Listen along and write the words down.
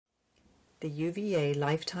The UVA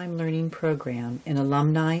Lifetime Learning Program in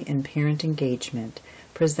Alumni and Parent Engagement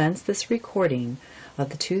presents this recording of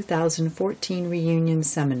the 2014 Reunion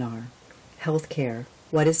Seminar, Healthcare,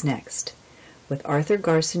 What is Next? With Arthur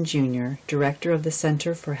Garson, Jr., Director of the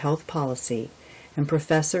Center for Health Policy and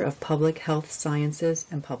Professor of Public Health Sciences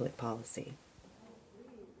and Public Policy.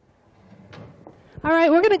 All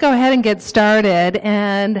right, we're going to go ahead and get started,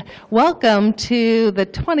 and welcome to the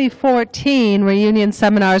 2014 Reunion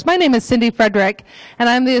Seminars. My name is Cindy Frederick, and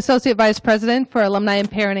I'm the Associate Vice President for Alumni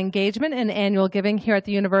and Parent Engagement and Annual Giving here at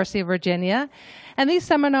the University of Virginia. And these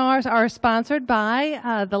seminars are sponsored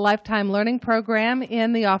by the Lifetime Learning Program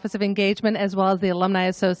in the Office of Engagement as well as the Alumni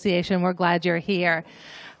Association. We're glad you're here.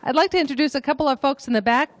 I'd like to introduce a couple of folks in the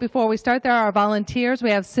back before we start. There are our volunteers. We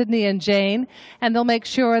have Sydney and Jane, and they'll make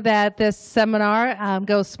sure that this seminar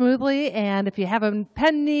goes smoothly. And if you have a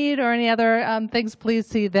pen need or any other things, please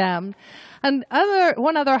see them. And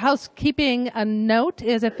one other housekeeping note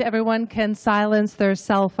is if everyone can silence their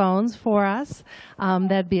cell phones for us,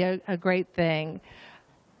 that'd be a great thing.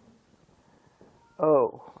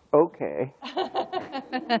 Oh, okay.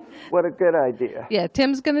 What a good idea. Yeah,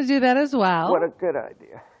 Tim's going to do that as well. What a good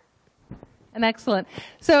idea. And excellent.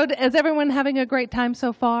 So is everyone having a great time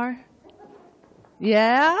so far?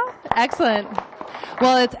 Yeah? Excellent.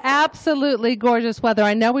 Well, it's absolutely gorgeous weather.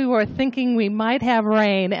 I know we were thinking we might have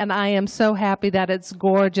rain, and I am so happy that it's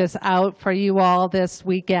gorgeous out for you all this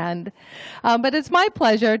weekend. But it's my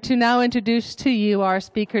pleasure to now introduce to you our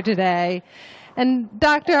speaker today. And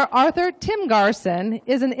Dr. Arthur Tim Garson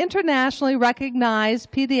is an internationally recognized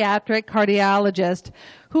pediatric cardiologist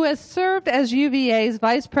who has served as UVA's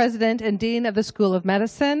Vice President and Dean of the School of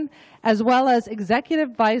Medicine, as well as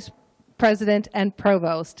Executive Vice President and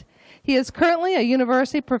Provost. He is currently a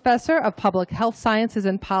University Professor of Public Health Sciences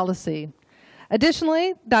and Policy.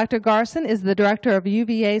 Additionally, Dr. Garson is the director of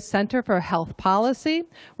UVA's Center for Health Policy,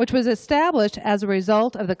 which was established as a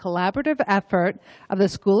result of the collaborative effort of the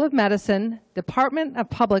School of Medicine, Department of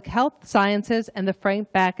Public Health Sciences, and the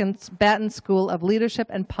Frank Batten School of Leadership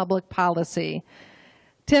and Public Policy.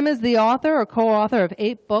 Tim is the author or co-author of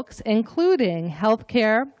 8 books, including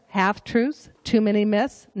Healthcare, Half-Truths, Too Many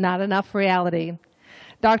Myths, Not Enough Reality.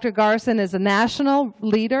 Dr. Garson is a national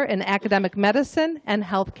leader in academic medicine and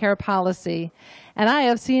healthcare policy. And I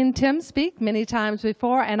have seen Tim speak many times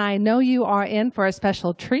before, and I know you are in for a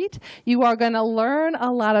special treat. You are going to learn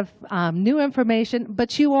a lot of new information,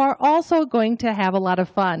 but you are also going to have a lot of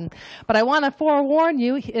fun. But I want to forewarn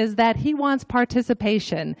you is that he wants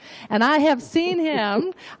participation. And I have seen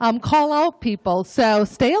him call out people. So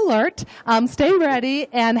stay alert, stay ready,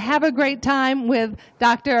 and have a great time with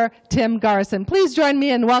Dr. Tim Garson. Please join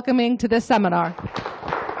me in welcoming to this seminar.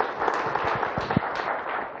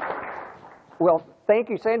 Well, thank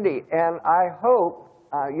you, Cindy. And I hope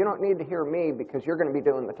you don't need to hear me because you're going to be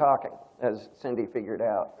doing the talking, as Cindy figured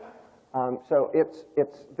out. So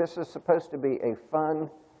this is supposed to be a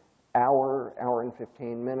fun hour and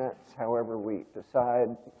 15 minutes, however we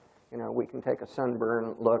decide. You know, we can take a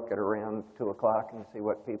sunburn look at around 2 o'clock and see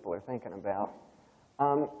what people are thinking about.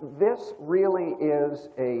 This really is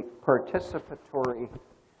a participatory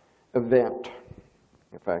event,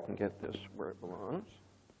 if I can get this where it belongs.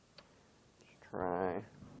 Try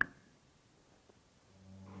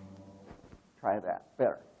that,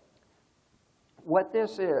 better. What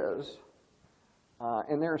this is,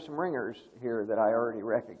 and there are some ringers here that I already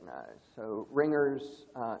recognize. So ringers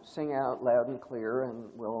sing out loud and clear, and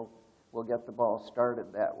we'll get the ball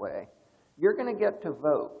started that way. You're going to get to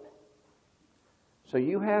vote. So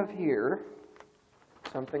you have here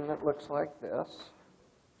something that looks like this,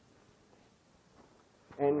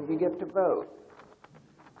 and you get to vote.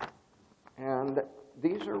 And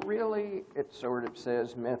these are really, it sort of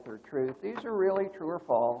says myth or truth. These are really true or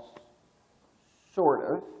false, sort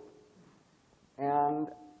of. And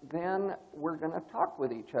then we're going to talk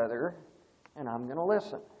with each other, and I'm going to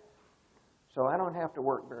listen. So I don't have to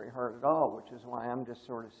work very hard at all, which is why I'm just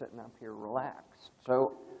sort of sitting up here relaxed.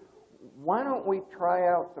 So why don't we try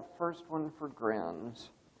out the first one for grins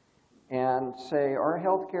and say our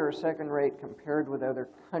healthcare is second rate compared with other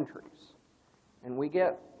countries. And we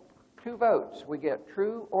get 2 votes. We get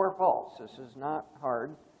true or false. This is not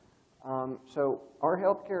hard. So our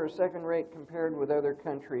healthcare is second rate compared with other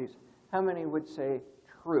countries. How many would say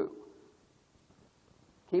true?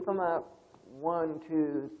 Keep them up. 1,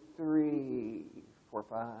 2, 3, 4,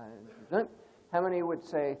 5. How many would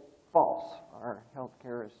say false? Our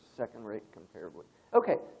healthcare is second rate compared with.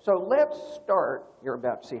 Okay, so let's start. You're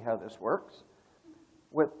about to see how this works.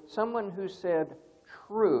 With someone who said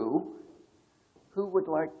true. Who would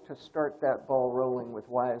like to start that ball rolling with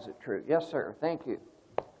why is it true? Yes, sir. Thank you.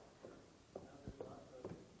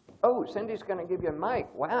 Oh, Cindy's going to give you a mic.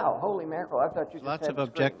 Wow, holy mackerel. I thought you just Lots had of the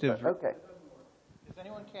screen, objective. but okay. If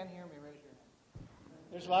anyone can hear me, raise your hand.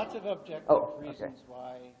 There's lots of objective okay. reasons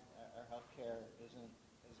why our healthcare isn't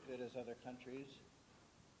as good as other countries.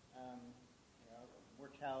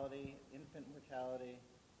 Mortality, infant mortality,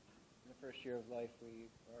 in the first year of life, we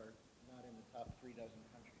are not in the top 3 dozen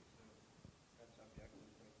countries. So that's objective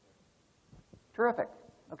right there. Terrific.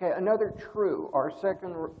 Okay, another true. Our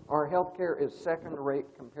healthcare is second rate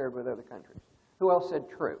compared with other countries. Who else said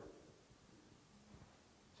true?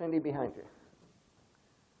 Cindy, behind you.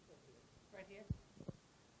 Right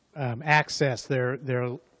here. Access. There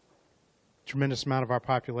tremendous amount of our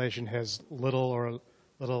population has little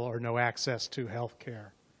or no access to health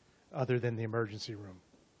care other than the emergency room.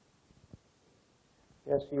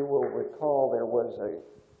 Yes, you will recall there was a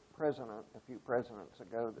few presidents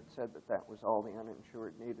ago that said that was all the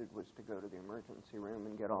uninsured needed was to go to the emergency room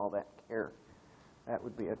and get all that care. That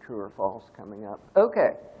would be a true or false coming up.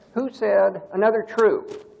 Okay, who said another true?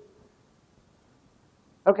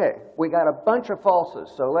 Okay, we got a bunch of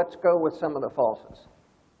falses, so let's go with some of the falses.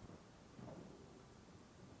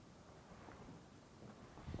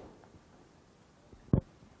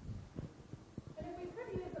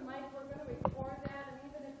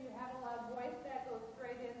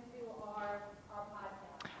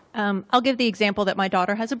 I'll give the example that my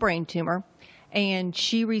daughter has a brain tumor, and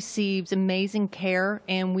she receives amazing care,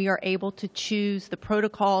 and we are able to choose the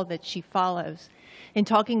protocol that she follows. In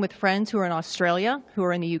talking with friends who are in Australia, who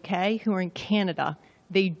are in the UK, who are in Canada,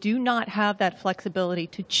 they do not have that flexibility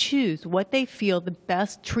to choose what they feel the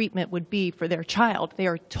best treatment would be for their child. They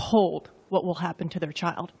are told what will happen to their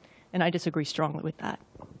child, and I disagree strongly with that.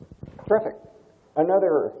 Terrific.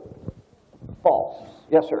 Another false.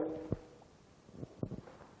 Yes, sir.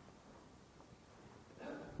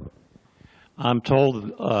 I'm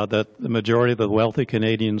told that the majority of the wealthy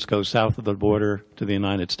Canadians go south of the border to the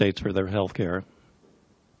United States for their health care.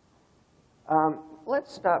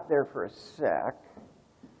 Let's stop there for a sec.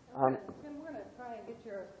 Tim, we're going to try and get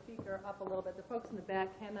your speaker up a little bit. The folks in the back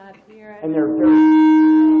cannot hear it. And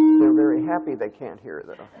they're very happy they can't hear,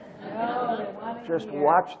 though. No, they want to Just hear.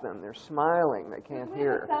 watch them. They're smiling. They can't Can we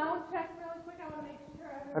hear. have a sound check really quick? I want to make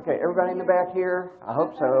sure. Okay, everybody in the back here? I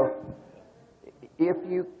hope so. If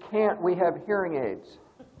you can't, we have hearing aids.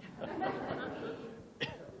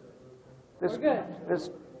 This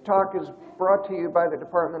talk is brought to you by the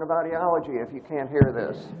Department of Audiology if you can't hear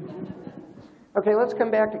this. Okay, let's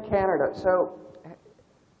come back to Canada. So,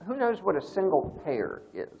 who knows what a single payer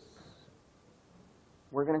is?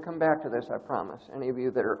 We're going to come back to this, I promise. Any of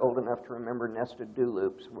you that are old enough to remember nested do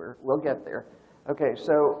loops, we'll get there. Okay,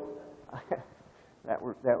 so that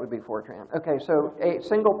would be Fortran. Okay, so a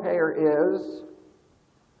single payer is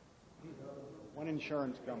One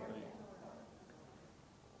insurance company.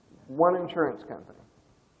 one insurance company.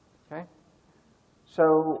 Okay?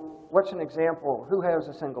 So what's an example? Who has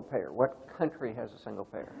a single payer? What country has a single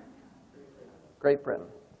payer? Great Britain.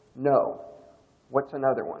 No. What's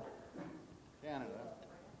another one? Canada.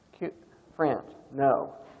 France.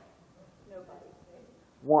 No. Nobody.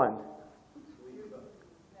 One.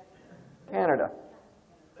 Canada.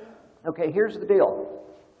 Okay, here's the deal.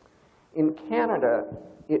 In Canada,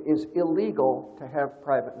 it is illegal to have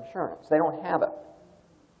private insurance. They don't have it.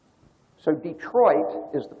 So Detroit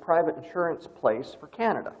is the private insurance place for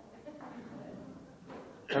Canada.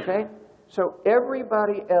 Okay? So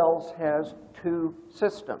everybody else has two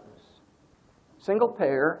systems. Single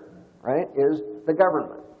payer, right, is the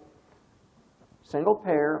government. Single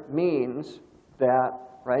payer means that,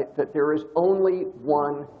 right, that there is only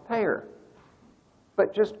one payer.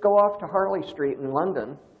 But just go off to Harley Street in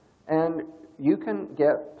London and you can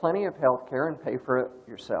get plenty of health care and pay for it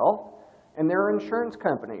yourself. And there are insurance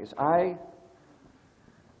companies. The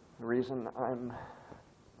reason I'm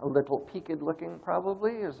a little peaked looking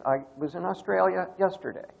probably is I was in Australia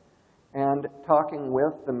yesterday and talking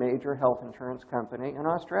with the major health insurance company in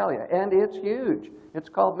Australia. And it's huge. It's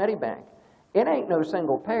called Medibank. It ain't no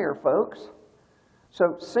single payer, folks.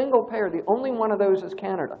 So single payer, the only one of those is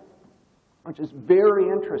Canada, which is very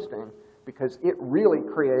interesting because it really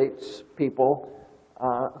creates people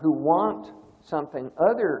who want something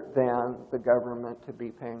other than the government to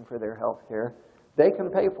be paying for their health care. They can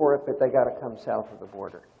pay for it, but they got to come south of the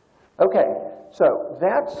border. Okay, so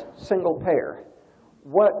that's single payer.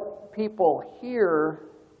 What people hear,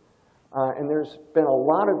 and there's been a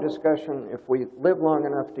lot of discussion, if we live long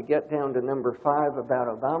enough to get down to number 5 about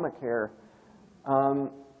Obamacare,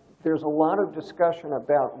 there's a lot of discussion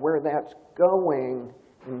about where that's going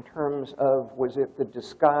in terms of, was it the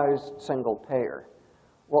disguised single payer?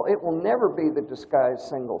 Well, it will never be the disguised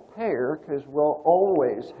single payer because we'll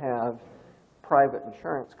always have private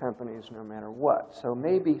insurance companies no matter what. So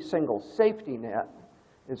maybe single safety net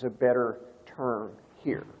is a better term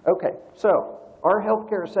here. Okay, so our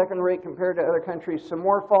healthcare is second rate compared to other countries. Some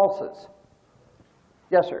more falses.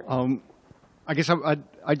 Yes, sir. I guess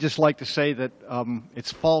I'd just like to say that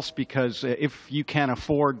it's false because if you can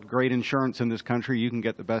afford great insurance in this country, you can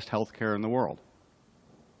get the best health care in the world.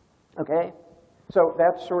 Okay, so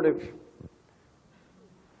that's sort of,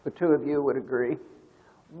 the two of you would agree.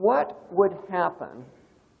 What would happen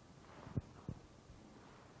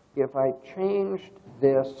if I changed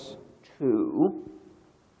this to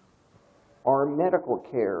our medical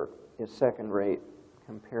care is second rate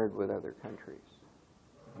compared with other countries?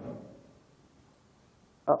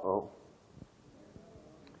 Uh-oh.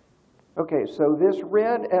 Okay, so this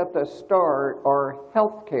red at the start, our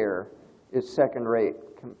health care is second rate.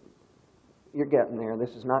 You're getting there.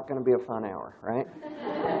 This is not going to be a fun hour, right?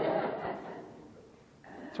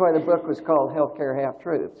 That's why the book was called Healthcare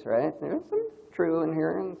Half-Truths, right? There's some true in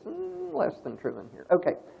here and some less than true in here.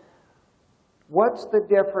 Okay. What's the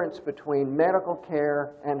difference between medical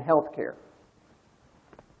care and health care?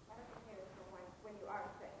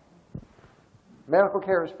 Medical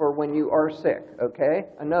care is for when you are sick, okay?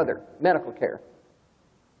 Another, medical care.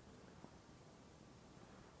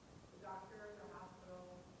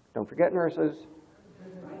 Don't forget nurses.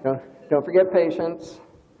 Don't forget patients.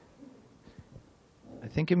 I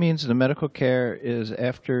think it means the medical care is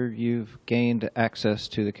after you've gained access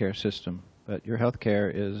to the care system, but your health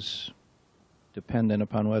care is dependent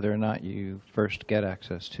upon whether or not you first get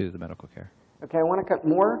access to the medical care. Okay, I want to cut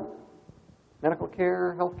more. Medical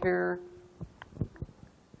care, health care.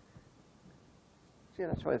 See,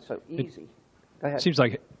 that's why it's so easy. Go ahead. It seems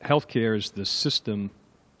like healthcare is the system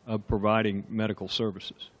of providing medical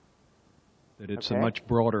services. That it's a much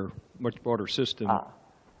broader system.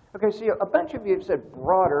 Okay, so a bunch of you have said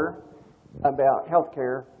broader about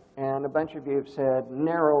healthcare, and a bunch of you have said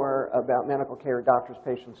narrower about medical care, doctors,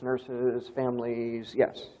 patients, nurses, families.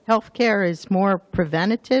 Yes? Healthcare is more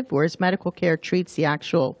preventative, whereas medical care treats the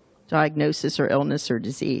actual diagnosis or illness or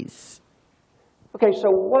disease. Okay, so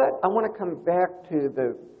I want to come back to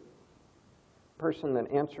the person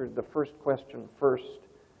that answered the first question first.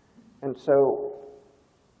 And so,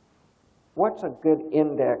 what's a good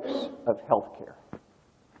index of healthcare?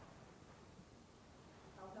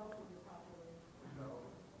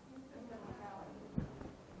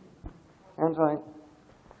 Hands on.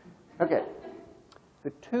 Okay. The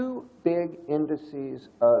two big indices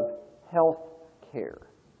of health care,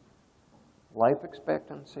 life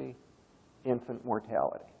expectancy, infant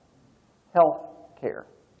mortality. Health care.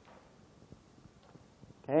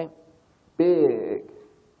 Okay? Big.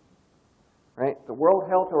 Right? The World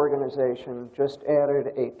Health Organization just added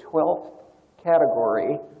a 12th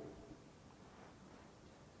category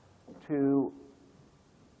to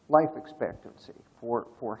life expectancy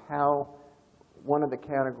for how one of the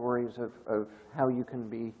categories of how you can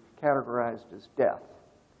be categorized as death.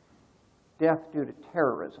 Death due to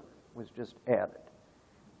terrorism was just added.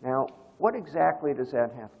 Now, what exactly does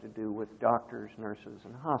that have to do with doctors, nurses,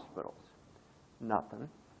 and hospitals? Nothing.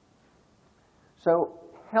 So,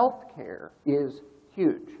 healthcare is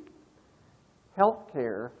huge.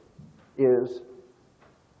 Healthcare is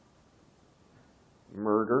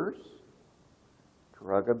murders,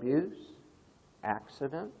 drug abuse,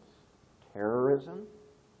 accidents, terrorism,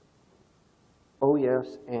 oh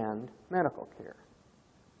yes, and medical care.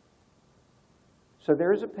 So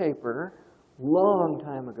there's a paper, long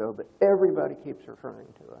time ago, but everybody keeps referring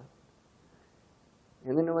to it,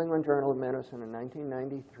 in the New England Journal of Medicine in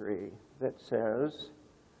 1993 that says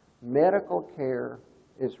medical care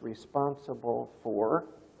is responsible for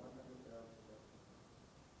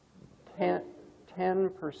 10%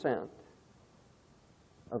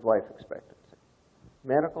 of life expectancy.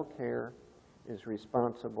 Medical care is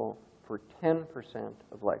responsible for 10%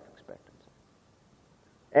 of life expectancy.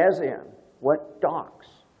 As in, what docs,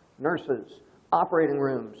 nurses, operating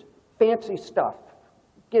rooms, fancy stuff,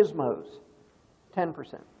 gizmos,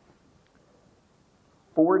 10%.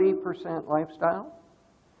 40% lifestyle,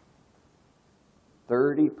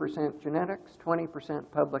 30% genetics, 20%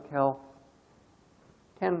 public health,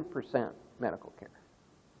 10% medical care.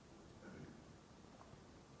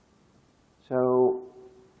 So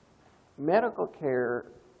medical care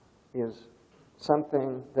is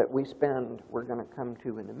something that we spend, we're going to come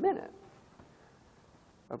to in a minute,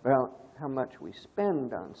 about how much we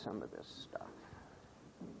spend on some of this stuff.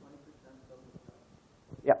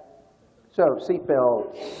 Yep. So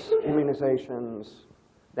seatbelts, immunizations,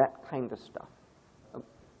 that kind of stuff.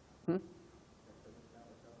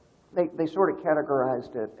 they sort of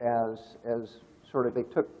categorized it as sort of,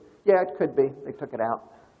 yeah, it could be, they took it out.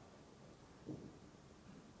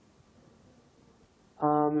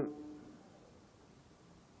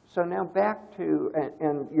 So now back to,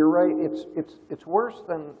 and you're right, it's worse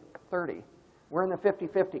than 30. We're in the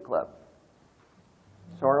 50-50 club.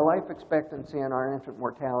 So our life expectancy and our infant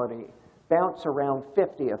mortality bounce around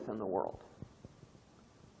 50th in the world.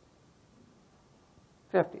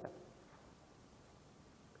 50th.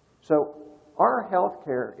 So our health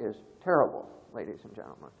care is terrible, ladies and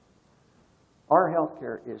gentlemen. Our health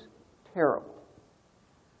care is terrible.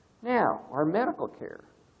 Now, our medical care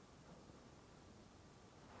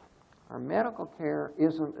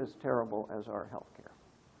isn't as terrible as our health care.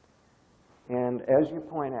 And as you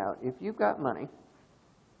point out, if you've got money,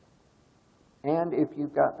 and if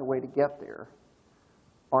you've got the way to get there,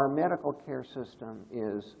 our medical care system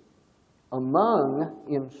is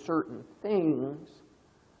in certain things,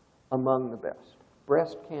 among the best.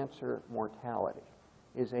 Breast cancer mortality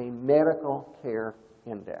is a medical care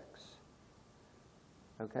index.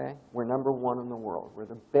 Okay? We're number 1 in the world. We're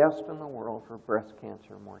the best in the world for breast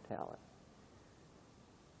cancer mortality.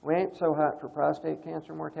 We ain't so hot for prostate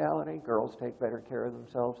cancer mortality. Girls take better care of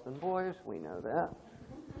themselves than boys. We know that.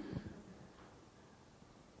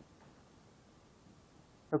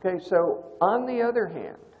 Okay, so on the other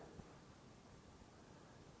hand,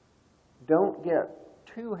 don't get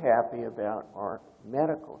too happy about our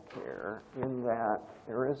medical care in that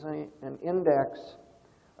there is an index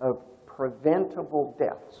of preventable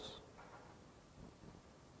deaths,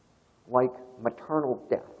 like maternal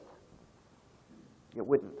death. You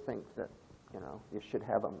wouldn't think that, you should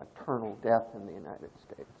have a maternal death in the United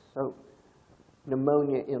States. So,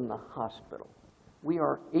 pneumonia in the hospital. We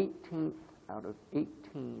are 18th out of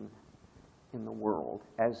 18 in the world,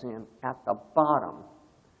 as in at the bottom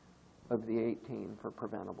of the 18 for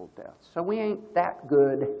preventable deaths. So we ain't that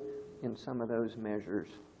good in some of those measures,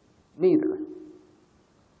 neither.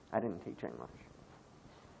 I didn't teach English.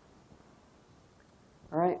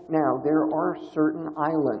 All right, now there are certain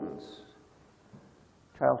islands,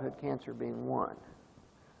 childhood cancer being one,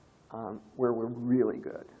 where we're really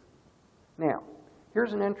good. Now,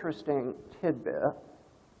 here's an interesting tidbit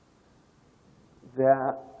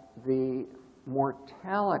that the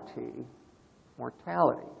mortality,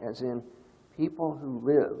 as in people who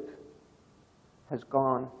live, has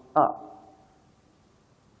gone up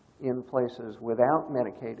in places without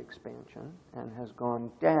Medicaid expansion and has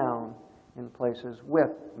gone down in places with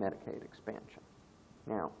Medicaid expansion.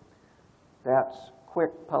 Now, that's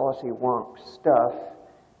quick policy wonk stuff.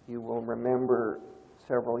 You will remember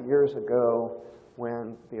several years ago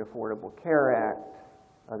when the Affordable Care Act,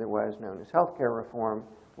 otherwise known as health care reform,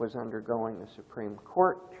 was undergoing the Supreme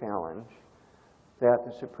Court challenge, that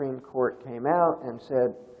the Supreme Court came out and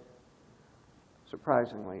said,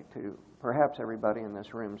 surprisingly to perhaps everybody in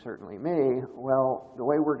this room, certainly me, well, the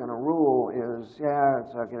way we're going to rule is, yeah,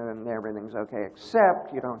 it's okay and everything's okay,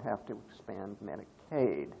 except you don't have to expand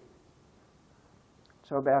Medicaid.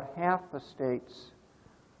 So about half the states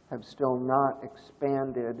have still not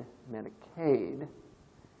expanded Medicaid.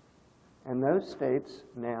 And those states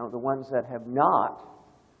now, the ones that have not,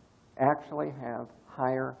 actually have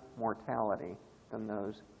higher mortality than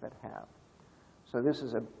those that have. So this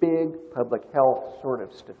is a big public health sort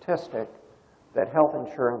of statistic that health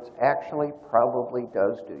insurance actually probably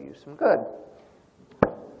does do you some good.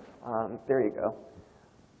 There you go.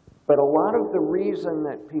 But a lot of the reason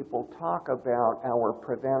that people talk about our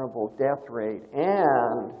preventable death rate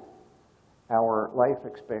and our life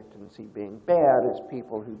expectancy being bad is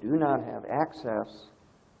people who do not have access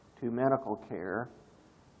to medical care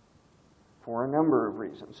for a number of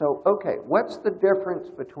reasons. So, okay, what's the difference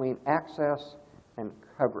between access and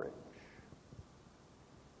coverage?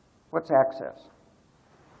 What's access?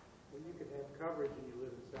 Well, you can have coverage and you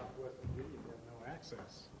live in Southwest Virginia, you have no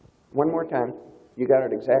access. One more time. You got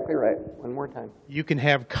it exactly right. One more time. You can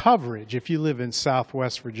have coverage. If you live in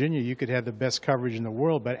Southwest Virginia, you could have the best coverage in the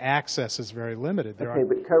world, but access is very limited. Okay,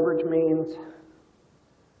 but coverage means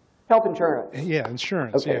health insurance. Yeah,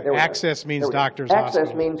 insurance. Okay, yeah. Access means doctors, Access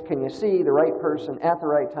hospitals. means can you see the right person at the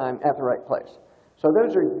right time at the right place. So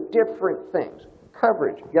those are different things.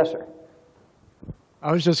 Coverage, yes, sir.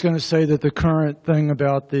 I was just going to say that the current thing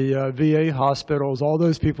about the VA hospitals, all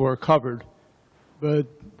those people are covered, but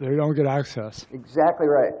they don't get access. Exactly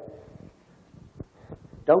right.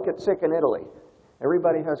 Don't get sick in Italy.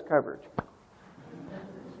 Everybody has coverage.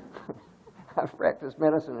 I've practiced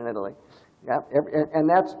medicine in Italy. Yeah, and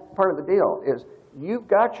that's part of the deal is you've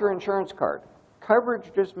got your insurance card.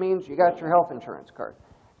 Coverage just means you got your health insurance card.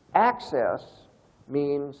 Access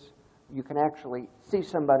means you can actually see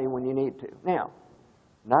somebody when you need to. Now,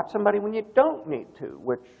 not somebody when you don't need to,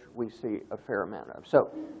 which we see a fair amount of.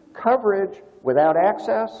 So coverage without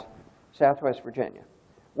access, Southwest Virginia.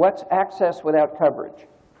 What's access without coverage?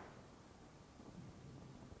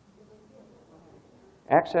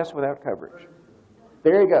 Access without coverage.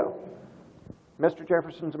 There you go. Mr.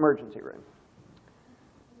 Jefferson's emergency room.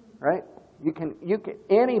 Right?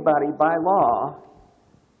 Anybody by law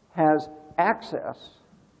has access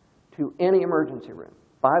to any emergency room,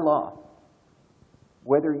 by law,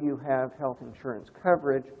 whether you have health insurance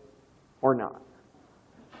coverage or not.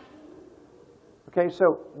 Okay,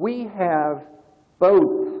 so we have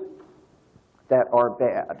both that are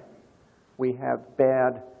bad. We have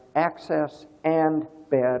bad access and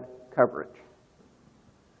bad coverage.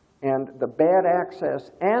 And the bad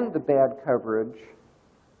access and the bad coverage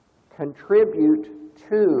contribute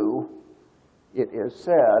to, it is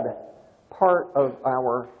said, part of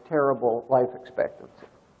our terrible life expectancy.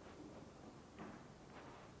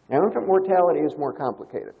 Now, infant mortality is more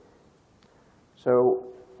complicated. So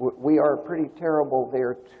we are pretty terrible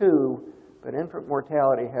there too, but infant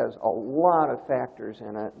mortality has a lot of factors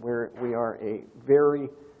in it where we are a very,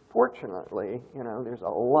 fortunately, there's a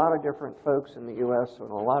lot of different folks in the U.S. and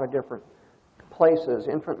a lot of different places,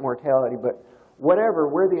 infant mortality, but whatever,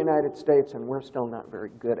 we're the United States and we're still not very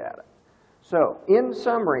good at it. So, in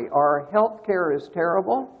summary, our health care is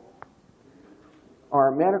terrible. Our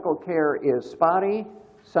medical care is spotty,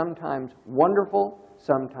 sometimes wonderful,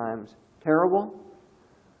 sometimes terrible.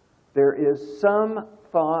 There is some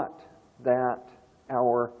thought that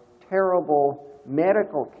our terrible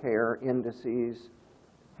medical care indices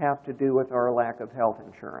have to do with our lack of health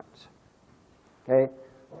insurance. Okay?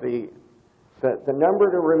 The number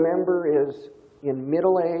to remember is in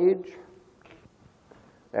middle age,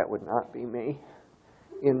 that would not be me.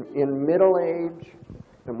 In middle age,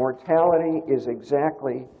 the mortality is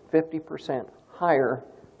exactly 50% higher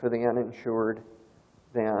for the uninsured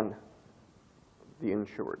than the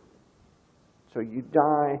insured. So you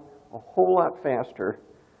die a whole lot faster.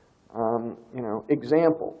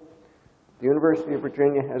 Example, the University of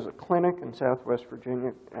Virginia has a clinic in Southwest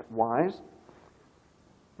Virginia at Wise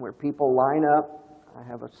where people line up. I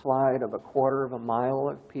have a slide of 1/4 mile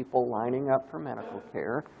of people lining up for medical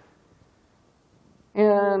care.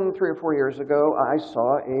 And 3 or 4 years ago, I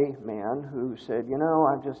saw a man who said,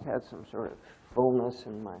 I've just had some sort of fullness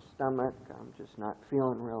in my stomach. I'm just not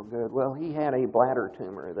feeling real good. Well, he had a bladder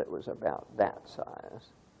tumor that was about that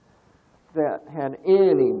size. That had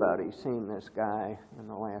anybody seen this guy in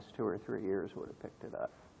the last 2 or 3 years would have picked it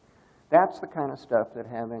up. That's the kind of stuff that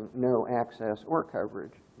having no access or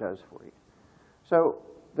coverage does for you. So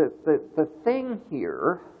the thing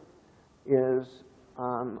here is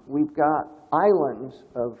we've got islands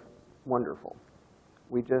of wonderful.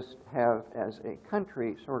 We just have, as a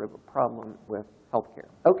country, sort of a problem with healthcare.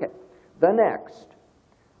 Okay, the next.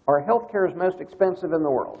 Our healthcare is most expensive in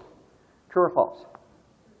the world. True or false?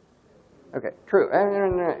 Okay, true.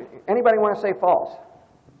 Anybody want to say false?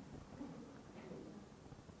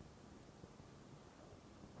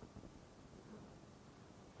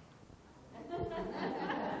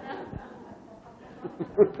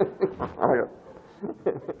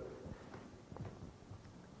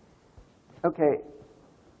 Okay,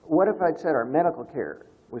 what if I'd said our medical care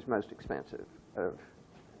was most expensive?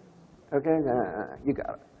 Okay, you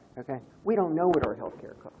got it. Okay, we don't know what our health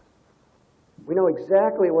care costs. We know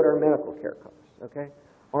exactly what our medical care costs. Okay,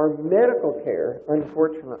 our medical care,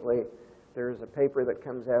 unfortunately, there's a paper that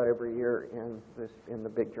comes out every year in the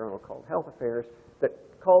big journal called Health Affairs that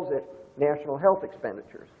calls it national health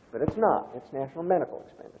expenditures, but it's not. It's national medical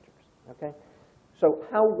expenditures. Okay, so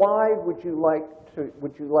how wide would you like to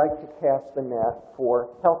cast the net for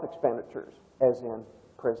health expenditures, as in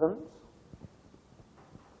prisons,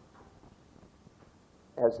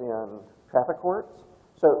 as in traffic courts?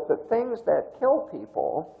 So the things that kill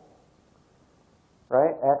people,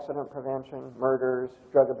 right? Accident prevention, murders,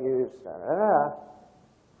 drug abuse,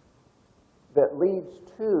 that leads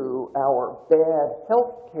to our bad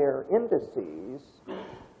health care indices.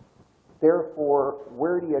 Therefore,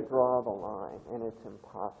 where do you draw the line? And it's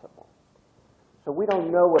impossible. So we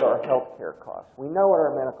don't know what our health care costs. We know what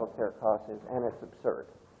our medical care cost is, and it's absurd.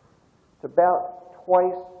 It's about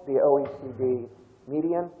twice the OECD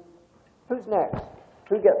median. Who's next?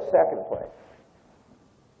 Who gets second place?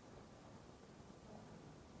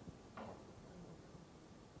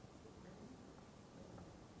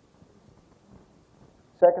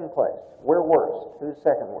 Second place. We're worst. Who's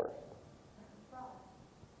second worst?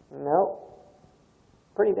 No.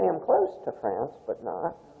 Pretty damn close to France, but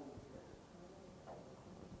not.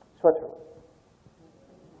 Switzerland.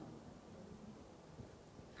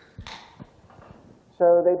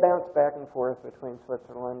 So they bounce back and forth between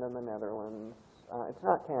Switzerland and the Netherlands. It's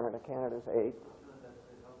not Canada. Canada's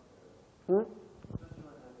 8.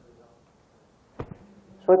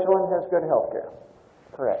 Switzerland has good health care.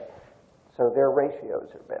 Correct. So their ratios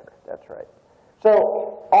are better. That's right.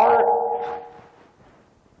 So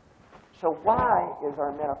why is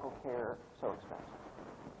our medical care so expensive?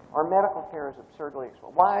 Our medical care is absurdly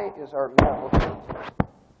expensive. Why is our medical care expensive?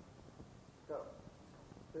 So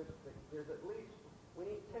there's at least, we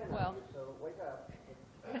need 10 of you, so wake up.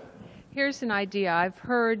 Here's an idea. I've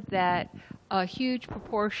heard that a huge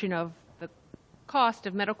proportion of the cost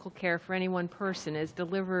of medical care for any one person is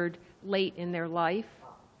delivered late in their life.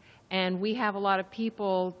 And we have a lot of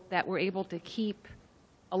people that we're able to keep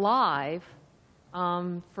alive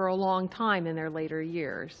for a long time in their later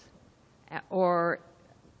years. So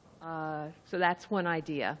that's one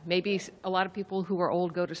idea. Maybe a lot of people who are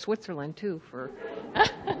old go to Switzerland, too, for...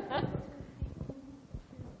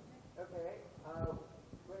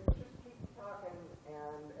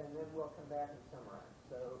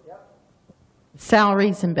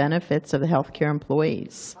 Salaries and benefits of the healthcare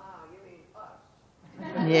employees.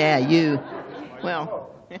 Yeah, you. Well.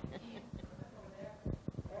 Actually,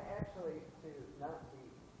 to not be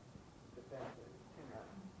defensive too much,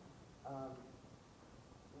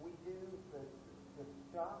 we do the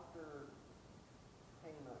doctor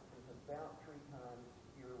payment is about 3 times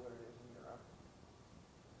here what it is in Europe.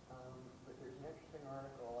 But there's an interesting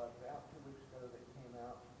article about 2 weeks ago that came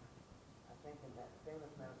out, I think in that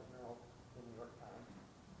famous medical journal, the New York Times,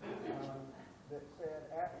 that said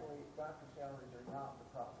actually doctor salaries are not the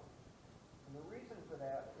problem. And the reason for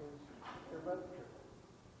that is they're both true.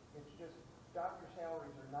 It's just doctor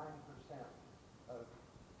salaries are 9% of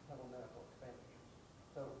total medical expenditures.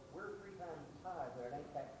 So we're 3 times as high, but it ain't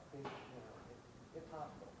that big, it's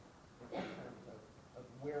hospital in terms of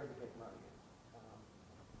where the big money is.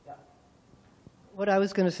 Yeah. What I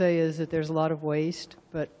was going to say is that there's a lot of waste,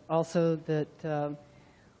 but also that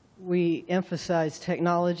we emphasize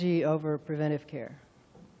technology over preventive care,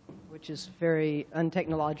 which is very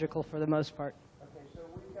untechnological for the most part. Okay, so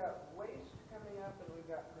we've got waste coming up and we've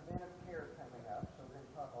got preventive care coming up, so we're going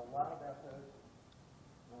to talk a lot about those.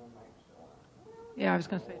 Yeah, I was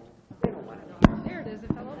going to say. There it is,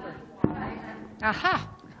 it fell over. Aha!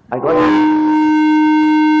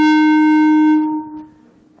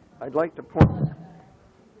 I'd like to point...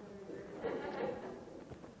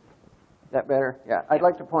 That better? Yeah. I'd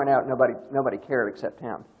like to point out nobody cared except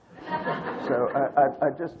him. So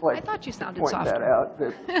I'd just like I thought you sounded to point softer. that out.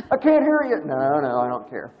 That I can't hear you. No, I don't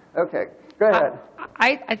care. Okay, go ahead.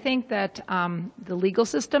 I think that the legal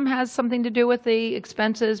system has something to do with the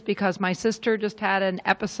expenses, because my sister just had an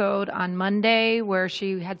episode on Monday where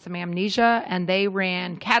she had some amnesia, and they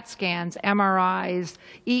ran CAT scans, MRIs,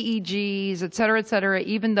 EEGs, et cetera,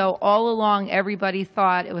 even though all along everybody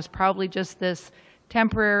thought it was probably just this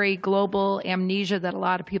temporary global amnesia that a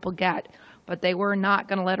lot of people get. But they were not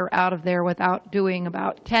going to let her out of there without doing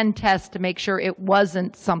about 10 tests to make sure it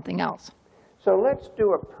wasn't something else. So let's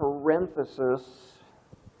do a parenthesis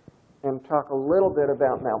and talk a little bit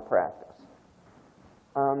about malpractice.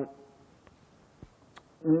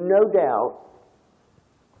 No doubt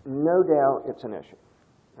it's an issue,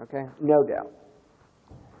 okay? No doubt.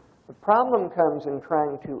 The problem comes in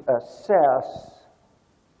trying to assess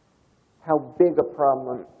how big a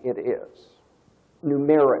problem it is,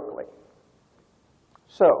 numerically.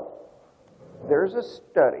 So, there's a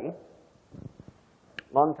study, a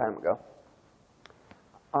long time ago,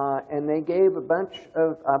 and they gave a bunch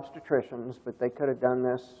of obstetricians, but they could have done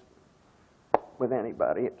this with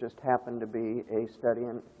anybody. It just happened to be a study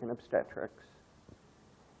in obstetrics.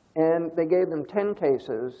 And they gave them 10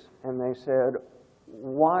 cases, and they said,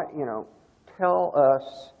 why, tell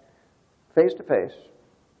us face-to-face,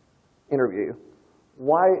 interview,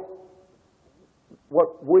 what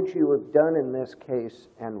would you have done in this case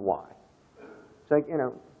and why? It's like,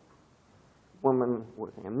 woman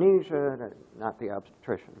with amnesia, not the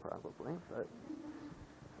obstetrician probably, but,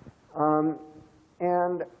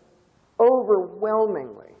 and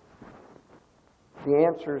overwhelmingly, the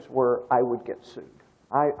answers were, I would get sued.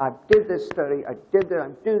 I did this study, I did that, I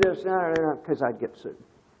do this, because I'd get sued.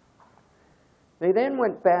 They then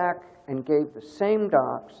went back and gave the same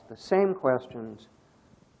docs, the same questions,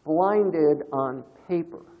 blinded on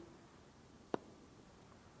paper.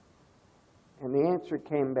 And the answer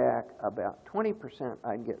came back about 20%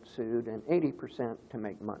 I'd get sued and 80% to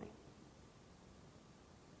make money.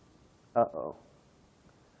 Uh-oh.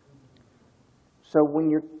 So when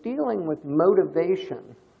you're dealing with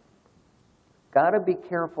motivation, got to be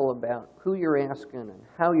careful about who you're asking and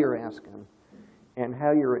how you're asking, and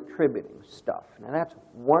how you're attributing stuff. Now, that's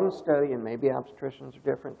one study, and maybe obstetricians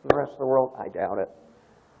are different from the rest of the world. I doubt it.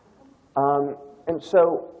 And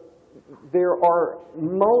so there are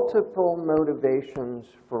multiple motivations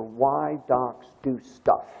for why docs do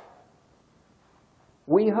stuff.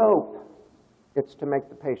 We hope it's to make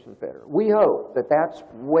the patient better. We hope that that's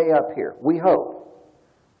way up here. We hope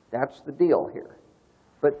that's the deal here.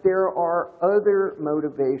 But there are other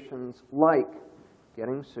motivations like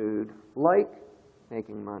getting sued, like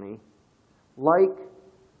making money, like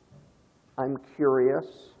I'm curious.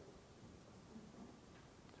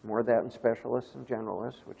 It's more of that in specialists and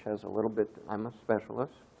generalists, which has a little bit, I'm a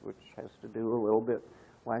specialist, which has to do a little bit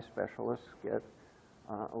why specialists get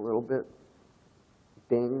a little bit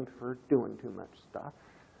dinged for doing too much stuff.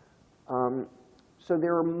 So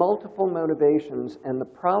there are multiple motivations, and the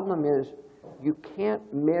problem is you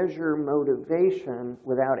can't measure motivation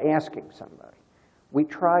without asking somebody. We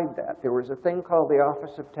tried that. There was a thing called the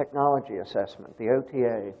Office of Technology Assessment, the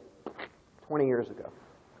OTA, 20 years ago.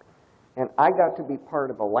 And I got to be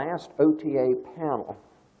part of the last OTA panel.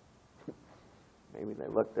 Maybe they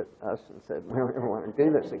looked at us and said, we don't ever want to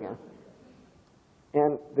do this again.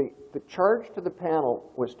 And the charge to the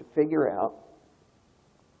panel was to figure out,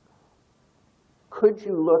 could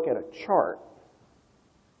you look at a chart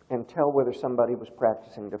and tell whether somebody was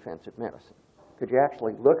practicing defensive medicine? Could you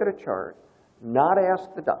actually look at a chart, not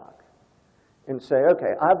ask the doc, and say,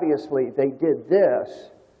 okay, obviously they did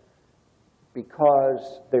this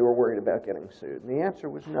because they were worried about getting sued? And the answer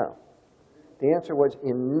was no. The answer was,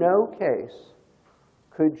 in no case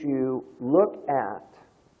could you look at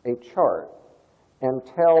a chart and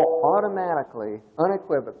tell automatically,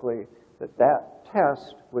 unequivocally, that that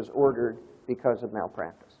test was ordered because of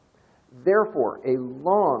malpractice. Therefore, a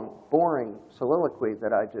long, boring soliloquy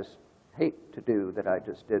that I just hate to do, that I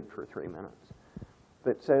just did for 3 minutes,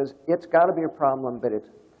 that says it's got to be a problem, but it's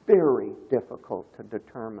very difficult to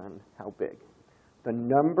determine how big. The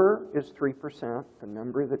number is 3%. The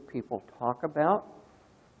number that people talk about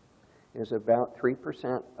is about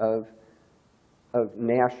 3% of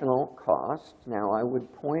national costs. Now, I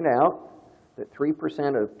would point out that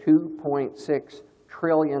 3% of $2.6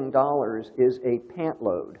 trillion is a pant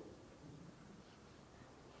load.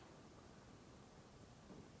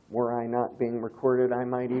 Were I not being recorded, I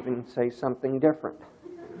might even say something different.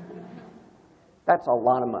 That's a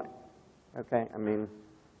lot of money, okay? I mean,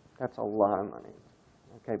 that's a lot of money,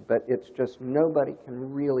 okay? But it's just nobody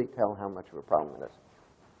can really tell how much of a problem it is.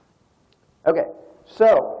 Okay,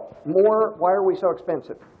 so why are we so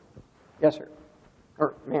expensive? Yes, sir.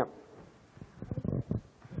 Or ma'am.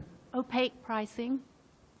 Opaque pricing.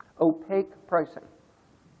 Opaque pricing.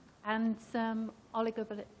 And some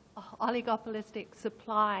oligopolistic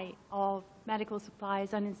supply of medical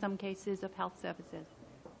supplies and in some cases of health services.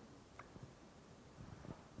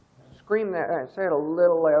 Scream that, say it a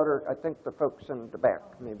little louder. I think the folks in the back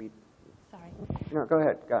maybe. Sorry. No, go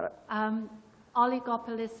ahead, got it.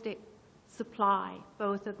 Oligopolistic supply,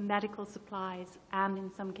 both of medical supplies and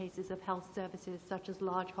in some cases of health services, such as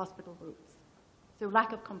large hospital groups. So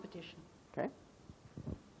lack of competition. Okay.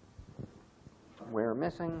 We're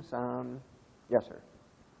missing some. Yes, sir.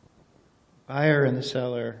 Buyer and the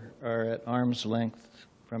seller are at arm's length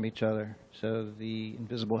from each other, so the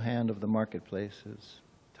invisible hand of the marketplace is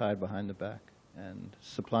tied behind the back, and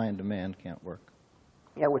supply and demand can't work.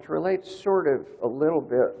 Yeah, which relates sort of a little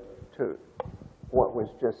bit to what was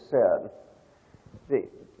just said.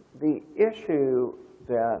 The issue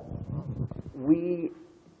that we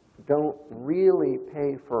don't really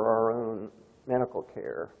pay for our own medical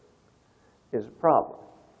care is a problem,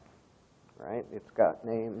 right? It's got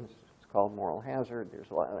names. It's called moral hazard.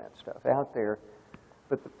 There's a lot of that stuff out there.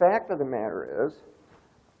 But the fact of the matter is,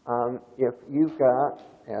 if you've got,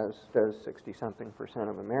 as does 60-something%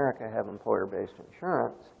 of America, have employer-based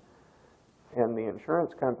insurance, and the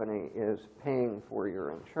insurance company is paying for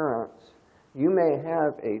your insurance, you may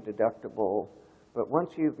have a deductible, but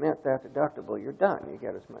once you've met that deductible, you're done. You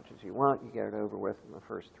get as much as you want. You get it over with in the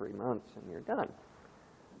first 3 months, and you're done.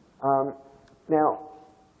 Now,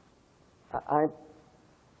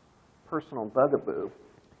 personal bugaboo,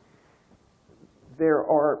 there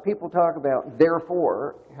are, people talk about,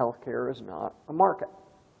 therefore, healthcare is not a market.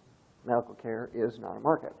 Medical care is not a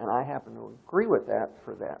market. And I happen to agree with that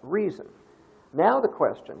for that reason. Now the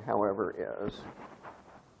question, however, is,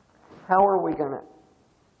 how are we going to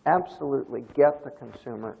absolutely get the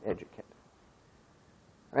consumer educated?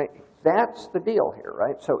 Right? That's the deal here,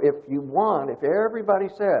 right? So if everybody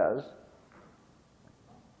says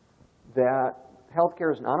that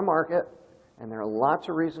healthcare is not a market, and there are lots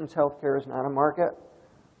of reasons healthcare is not a market,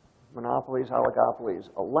 monopolies, oligopolies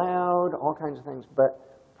allowed, all kinds of things. But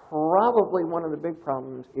probably one of the big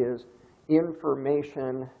problems is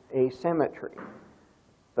information asymmetry.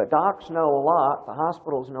 The docs know a lot, the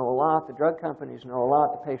hospitals know a lot, the drug companies know a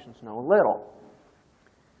lot, the patients know a little.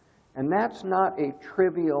 And that's not a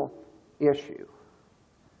trivial issue.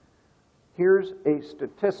 Here's a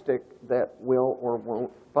statistic that will or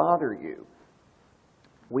won't bother you.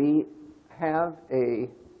 We have a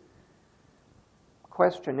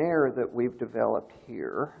questionnaire that we've developed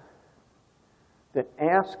here that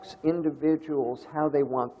asks individuals how they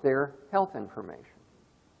want their health information.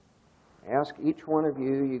 Ask each one of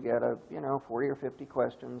you, you get 40 or 50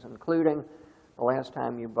 questions, including the last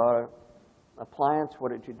time you bought an appliance,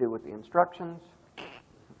 what did you do with the instructions?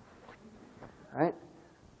 Right?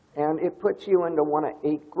 And it puts you into one of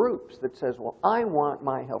 8 groups that says, well, I want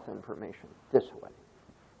my health information this way.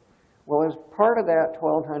 Well, as part of that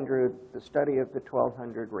the study of the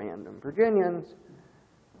 1,200 random Virginians,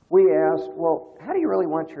 we asked, well, how do you really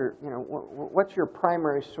want your, what's your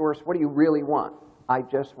primary source? What do you really want? I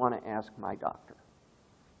just want to ask my doctor.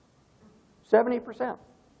 70%.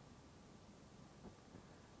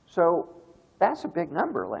 So that's a big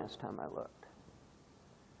number last time I looked.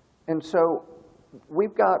 And so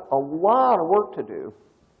we've got a lot of work to do.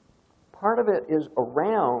 Part of it is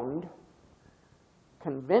around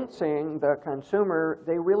convincing the consumer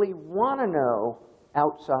they really want to know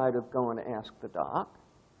outside of going to ask the doc.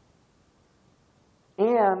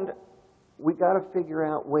 And we got to figure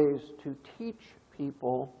out ways to teach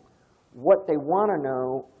people what they want to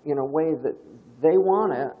know in a way that they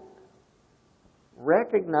want it,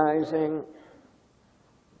 recognizing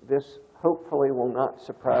this hopefully will not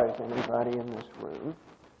surprise anybody in this room.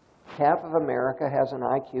 Half of America has an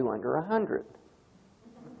IQ under 100.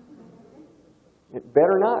 It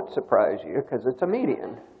better not surprise you because it's a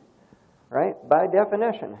median, right? By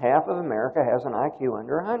definition, half of America has an IQ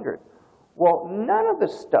under 100. Well, none of the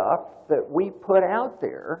stuff that we put out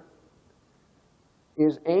there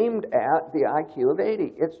is aimed at the IQ of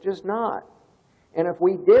 80. It's just not. And if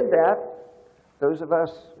we did that, those of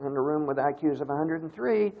us in the room with IQs of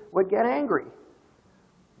 103 would get angry.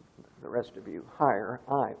 The rest of you higher,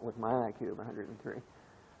 I with my IQ of 103.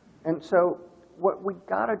 And so what we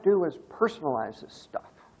got to do is personalize this stuff.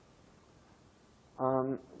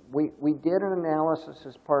 We did an analysis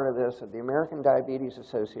as part of this of the American Diabetes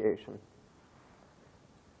Association,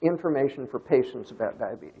 information for patients about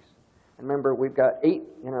diabetes. And remember, we've got 8,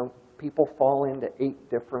 people fall into 8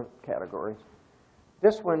 different categories.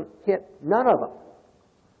 This one hit none of them.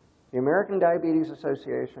 The American Diabetes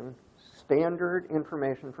Association, standard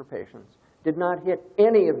information for patients, did not hit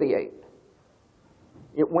any of the 8.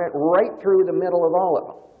 It went right through the middle of all of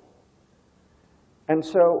them. And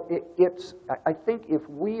so I think if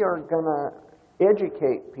we are going to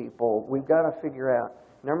educate people, we've got to figure out,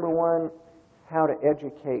 number one, how to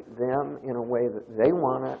educate them in a way that they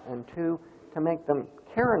want it, and 2, to make them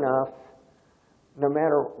care enough, no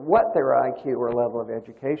matter what their IQ or level of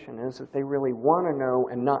education is, that they really want to know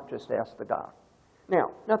and not just ask the doc.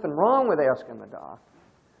 Now, nothing wrong with asking the doc,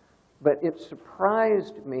 but it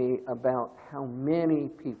surprised me about how many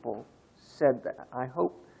people said that. I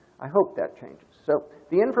hope that changes. So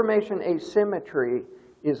the information asymmetry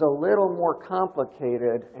is a little more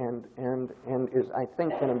complicated and is, I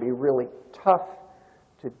think, going to be really tough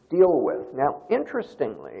to deal with. Now,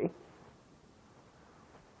 interestingly,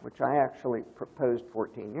 which I actually proposed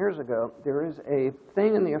 14 years ago, there is a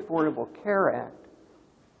thing in the Affordable Care Act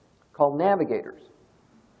called navigators.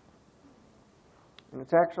 And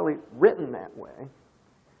it's actually written that way.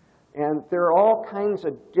 And there are all kinds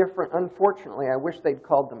of different, unfortunately, I wish they'd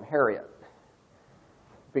called them Harriet.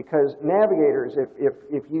 Because navigators,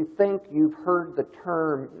 if you think you've heard the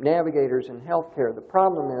term navigators in healthcare, the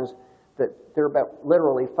problem is that there are about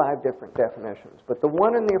literally 5 different definitions. But the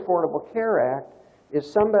one in the Affordable Care Act is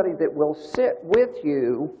somebody that will sit with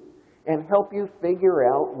you and help you figure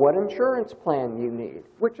out what insurance plan you need,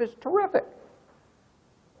 which is terrific.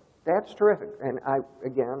 That's terrific. And I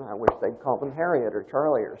wish they'd call them Harriet or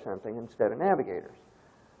Charlie or something instead of navigators.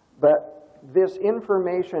 But this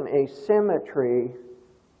information asymmetry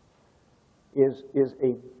is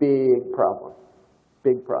a big problem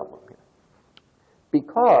here.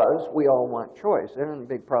 Because we all want choice. It isn't a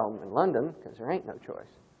big problem in London because there ain't no choice.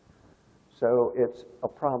 So it's a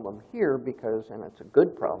problem here because, and it's a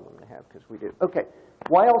good problem to have because we do. Okay,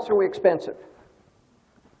 why else are we expensive?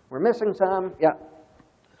 We're missing some, yeah.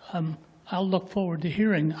 I'll look forward to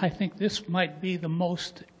hearing. I think this might be the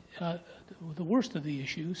worst of the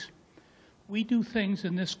issues. We do things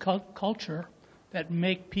in this culture that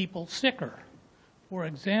make people sicker. For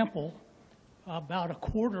example, about a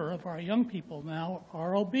quarter of our young people now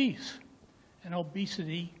are obese, and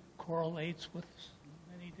obesity correlates with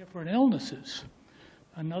many different illnesses.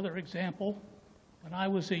 Another example, when I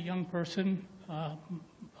was a young person,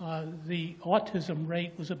 the autism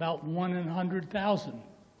rate was about 1 in 100,000.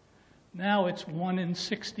 Now it's 1 in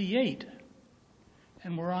 68.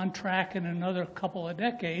 And we're on track in another couple of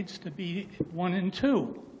decades to be 1 in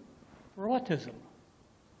 2 for autism.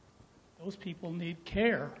 Those people need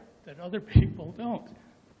care that other people don't,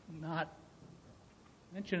 not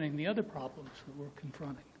mentioning the other problems that we're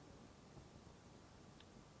confronting.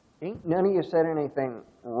 Ain't none of you said anything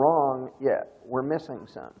wrong yet. We're missing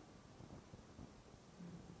some.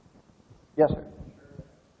 Yes, sir.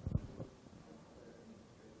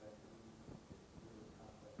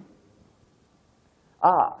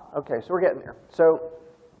 Okay, so we're getting there. So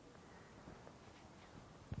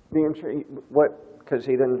because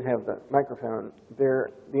he didn't have the microphone, the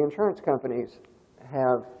insurance companies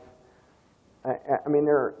have, I mean,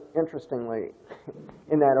 they're interestingly,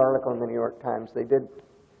 in that article in the New York Times, they did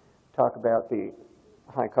talk about the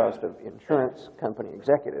high cost of insurance company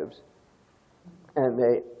executives, and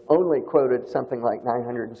they only quoted something like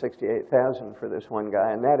 $968,000 for this one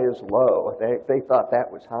guy, and that is low. They thought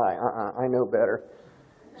that was high. I know better.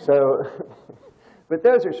 So, but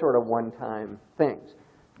those are sort of one-time things.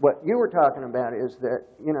 What you were talking about is that,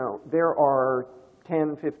 you know, there are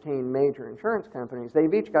 10, 15 major insurance companies.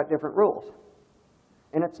 They've each got different rules.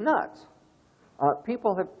 And it's nuts.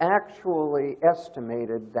 People have actually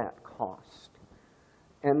estimated that cost.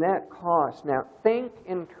 And that cost, now think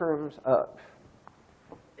in terms of,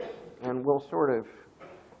 and we'll sort of,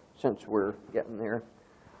 since we're getting there,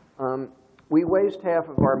 we waste half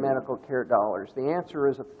of our medical care dollars. The answer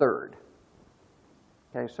is a third.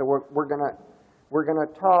 Okay, so we're gonna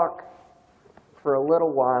talk for a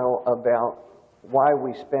little while about why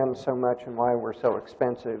we spend so much and why we're so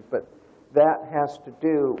expensive, but that has to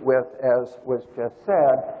do with, as was just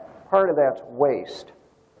said, part of that's waste.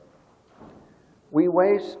 We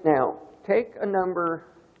waste, now, take a number,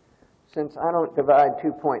 since I don't divide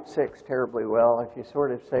 2.6 terribly well, if you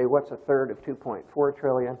sort of say, what's a third of 2.4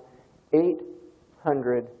 trillion?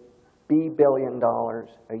 $800 billion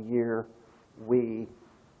a year we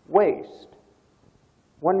waste.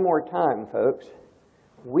 One more time, folks.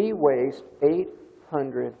 We waste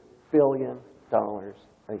 $800 billion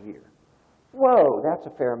a year. Whoa, that's a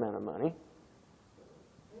fair amount of money.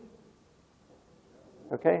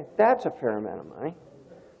 Okay, that's a fair amount of money.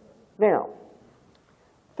 Now,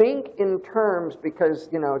 think in terms, because,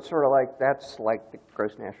 you know, it's sort of like, that's like the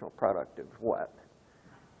gross national product of what?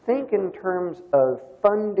 Think in terms of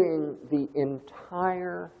funding the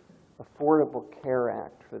entire Affordable Care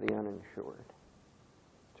Act for the uninsured.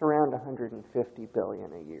 It's around $150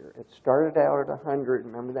 billion a year. It started out at 100.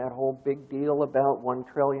 Remember that whole big deal about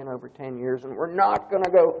 $1 trillion over 10 years, and we're not going to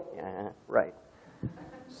go, yeah, right.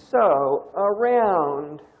 So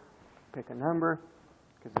around, pick a number,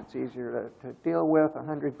 because it's easier to deal with,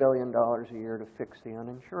 $100 billion a year to fix the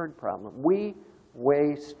uninsured problem. We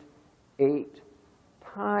waste 8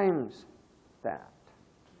 times that.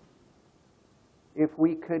 If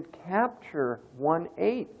we could capture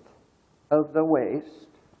 1/8 of the waste,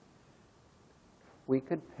 we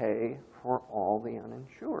could pay for all the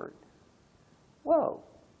uninsured. Whoa.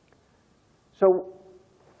 So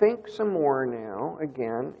think some more now,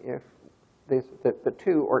 again, if the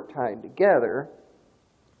two are tied together,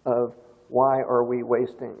 of why are we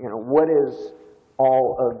wasting, you know, what is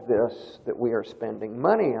all of this that we are spending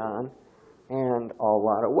money on, and a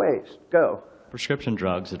lot of waste. Go. Prescription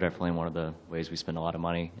drugs are definitely one of the ways we spend a lot of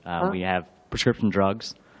money. We have prescription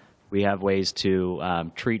drugs. We have ways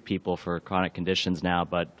to treat people for chronic conditions now,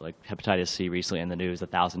 but like hepatitis C recently in the news,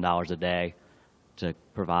 $1,000 a day to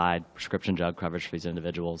provide prescription drug coverage for these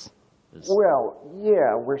individuals. Well,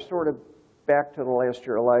 yeah, we're sort of back to the last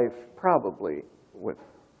year of life, probably, with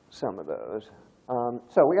some of those.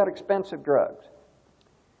 So we got expensive drugs.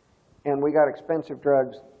 And we got expensive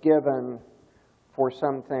drugs given for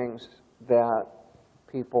some things that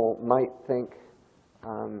people might think,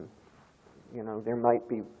 you know, there might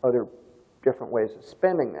be other different ways of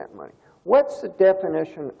spending that money. What's the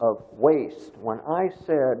definition of waste? When I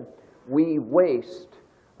said we waste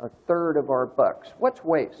a third of our bucks, what's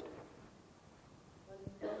waste?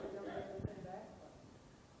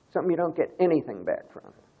 Something you don't get anything back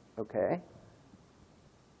from. Okay.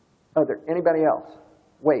 Anybody else?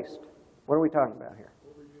 Waste. What are we talking about here?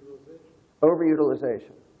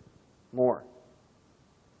 Overutilization. More.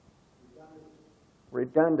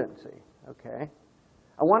 Redundancy. Okay.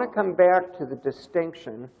 I want to come back to the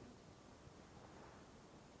distinction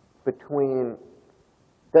between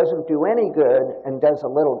doesn't do any good and does a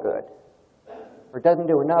little good, or doesn't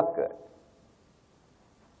do enough good.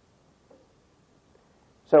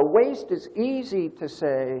 So waste is easy to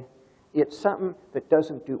say it's something that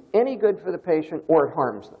doesn't do any good for the patient or it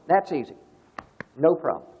harms them. That's easy. No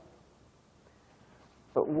problem.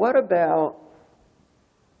 But what about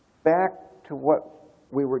back to what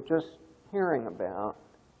we were just hearing about?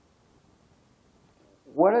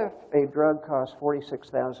 What if a drug costs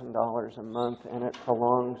 $46,000 a month and it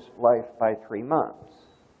prolongs life by 3 months?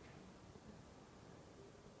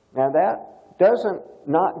 Now that doesn't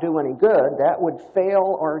not do any good. That would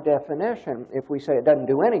fail our definition if we say it doesn't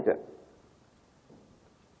do any good.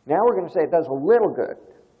 Now we're going to say it does a little good.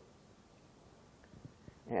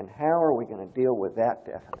 And how are we going to deal with that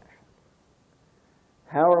definition?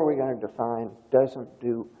 How are we going to define doesn't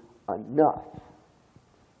do enough?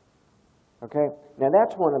 Okay? Now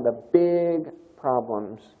that's one of the big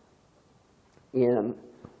problems in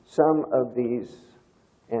some of these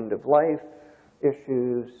end-of-life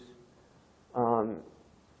issues and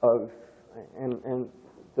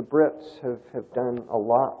the Brits have done a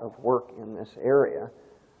lot of work in this area.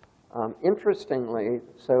 Interestingly,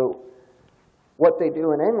 so what they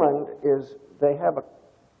do in England is they have a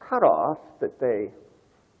cutoff that they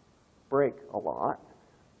break a lot,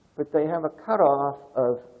 but they have a cutoff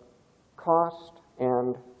of cost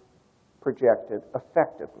and projected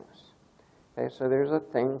effectiveness. Okay, so there's a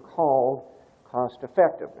thing called cost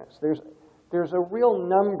effectiveness. There's a real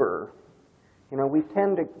number. You know, we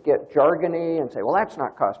tend to get jargony and say, well, that's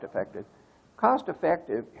not cost effective. Cost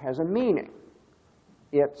effective has a meaning.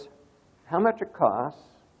 It's how much it costs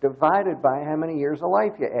divided by how many years of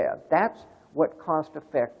life you add. That's what cost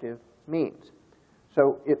effective means.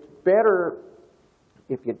 So it's better,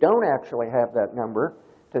 if you don't actually have that number,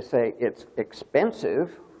 to say it's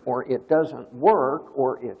expensive or it doesn't work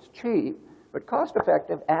or it's cheap, but cost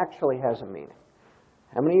effective actually has a meaning.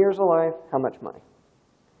 How many years of life, how much money?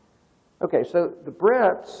 Okay, so the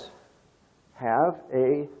Brits have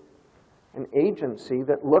an agency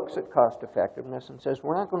that looks at cost effectiveness and says,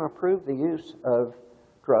 we're not going to approve the use of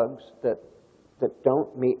drugs that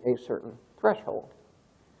don't meet a certain threshold.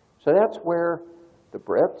 So that's where the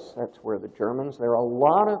Brits, that's where the Germans, there are a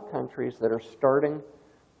lot of countries that are starting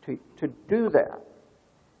to do that.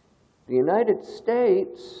 The United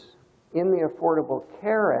States, in the Affordable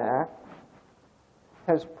Care Act,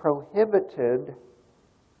 has prohibited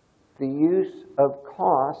the use of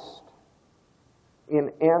cost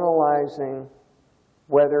in analyzing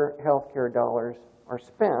whether healthcare dollars are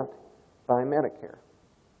spent by Medicare.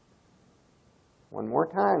 One more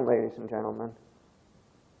time, ladies and gentlemen.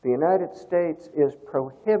 The United States is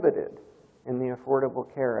prohibited in the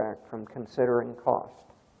Affordable Care Act from considering cost.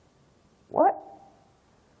 What?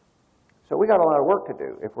 So we got a lot of work to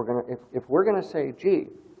do if we're going to say, gee,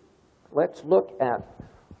 let's look at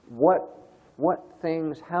what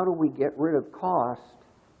things, how do we get rid of cost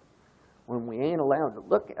when we ain't allowed to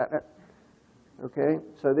look at it? Okay,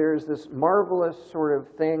 so there's this marvelous sort of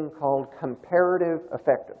thing called comparative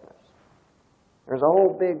effectiveness. There's a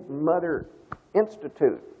whole big mother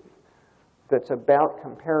institute that's about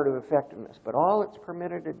comparative effectiveness, but all it's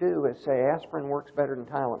permitted to do is say aspirin works better than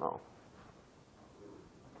Tylenol.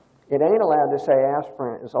 It ain't allowed to say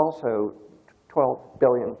aspirin is also 12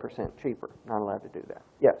 billion% cheaper. Not allowed to do that.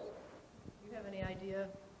 Yes? Do you have any idea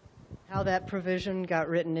how that provision got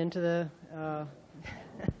written into the...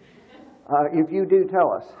 If you do,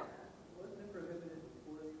 tell us.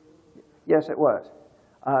 Yes, it was.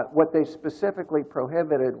 What they specifically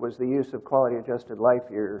prohibited was the use of quality-adjusted life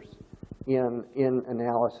years in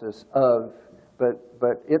analysis of, but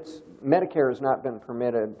Medicare has not been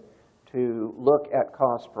permitted to look at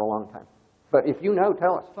costs for a long time. But if you know,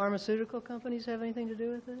 tell us. Pharmaceutical companies have anything to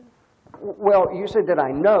do with it? Well, you said that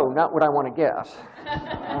I know, not what I want to guess.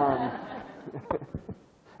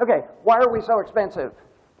 Okay, why are we so expensive?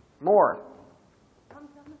 More. I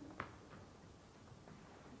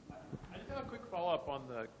just have a quick follow-up on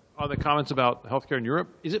the comments about healthcare in Europe.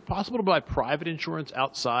 Is it possible to buy private insurance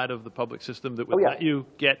outside of the public system that would let you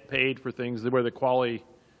get paid for things where the quality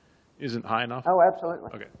isn't high enough? Oh,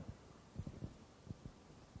 absolutely. Okay.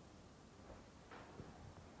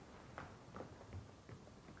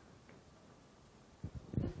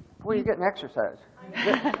 Well, you're getting exercise.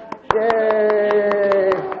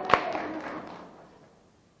 Yay!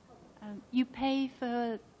 You pay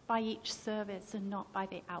by each service and not by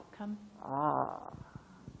the outcome.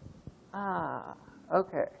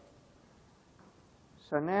 Okay.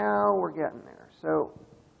 So now we're getting there. So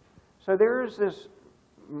there's this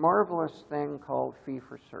marvelous thing called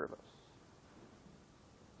fee-for-service.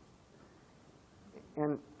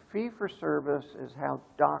 And Fee-for-service is how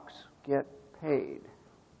docs get paid.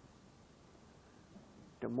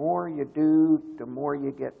 The more you do, the more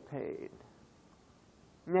you get paid.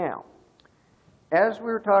 Now, as we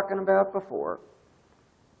were talking about before,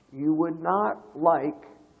 you would not like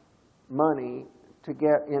money to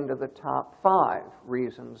get into the top 5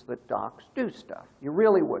 reasons that docs do stuff. You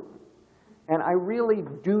really wouldn't. And I really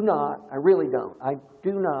do not, I really don't, I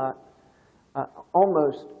do not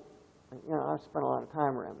almost, you know, I've spent a lot of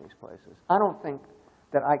time around these places. I don't think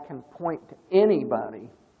that I can point to anybody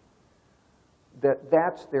that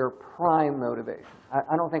that's their prime motivation.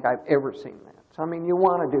 I don't think I've ever seen that. So, I mean, you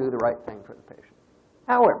want to do the right thing for the patient.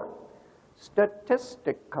 However,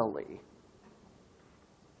 statistically,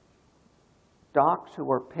 docs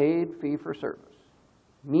who are paid fee-for-service,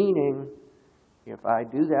 meaning if I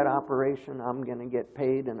do that operation, I'm going to get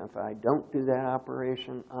paid, and if I don't do that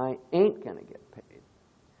operation, I ain't going to get paid.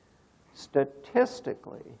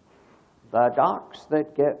 Statistically, the docs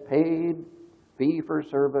that get paid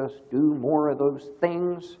fee-for-service do more of those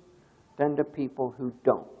things than the people who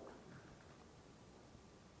don't.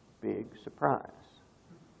 Big surprise.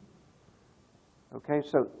 Okay,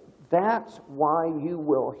 so that's why you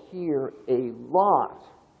will hear a lot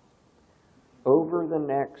over the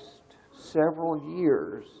next several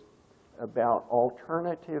years about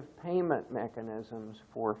alternative payment mechanisms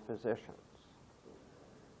for physicians.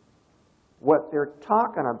 What they're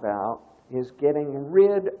talking about is getting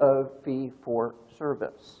rid of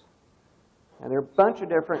fee-for-service. And there are a bunch of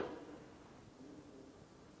different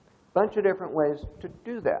ways to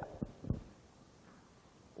do that.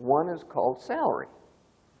 One is called salary.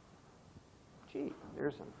 Gee,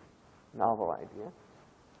 there's a novel idea.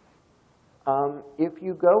 If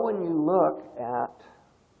you go and you look at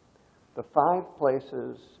the 5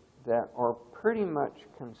 places that are pretty much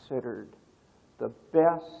considered the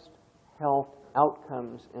best health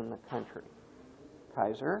outcomes in the country,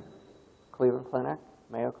 Kaiser, Cleveland Clinic,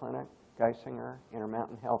 Mayo Clinic, Geisinger,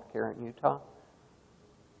 Intermountain Healthcare in Utah,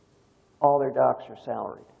 all their docs are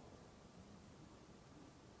salaried.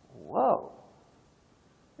 Whoa,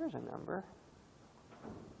 here's a number.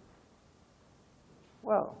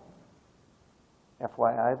 Whoa.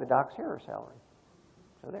 FYI, the docs here are salaried.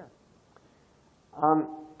 So there.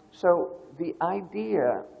 So the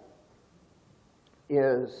idea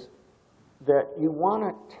is that you want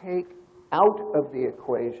to take out of the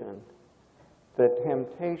equation the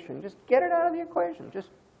temptation. Just get it out of the equation.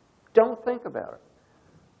 Just don't think about it.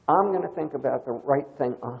 I'm going to think about the right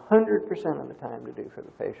thing 100% of the time to do for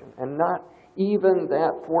the patient, and not even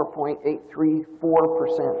that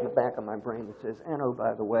 4.834% in the back of my brain that says, and oh,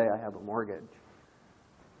 by the way, I have a mortgage.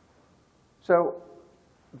 So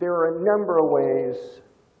there are a number of ways,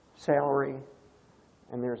 salary,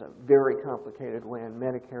 and there's a very complicated way in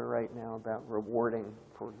Medicare right now about rewarding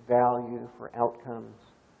for value, for outcomes.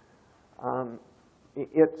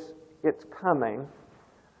 It's coming.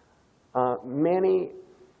 Many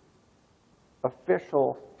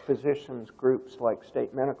official physicians groups like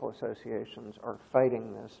state medical associations are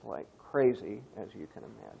fighting this like crazy, as you can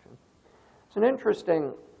imagine. It's an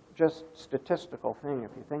interesting, just statistical thing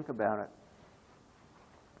if you think about it.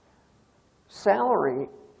 Salary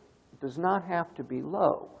does not have to be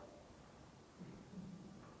low,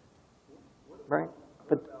 right?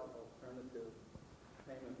 But alternative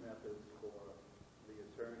payment methods for the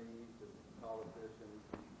attorneys and politicians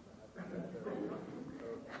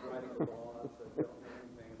writing laws that don't know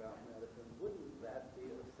anything about medicine? Wouldn't that be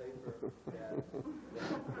a safer bet than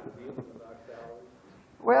dealing with our salaries?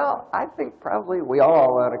 Well, I think probably we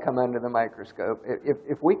all ought to come under the microscope.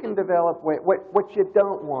 If we can develop what you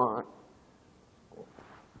don't want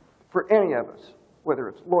for any of us, whether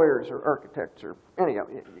it's lawyers or architects or any of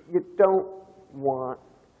you don't want,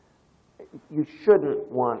 you shouldn't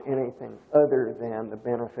want anything other than the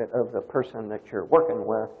benefit of the person that you're working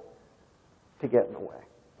with to get in the way.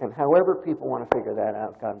 And however people want to figure that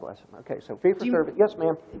out, God bless them. Okay, so fee-for-service. Yes,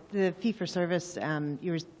 ma'am. The fee-for-service,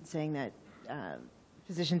 you were saying that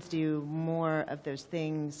physicians do more of those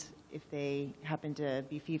things if they happen to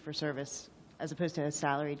be fee-for-service as opposed to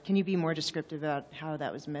salaried. Can you be more descriptive about how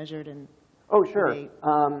that was measured? And oh, sure.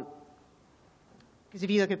 Because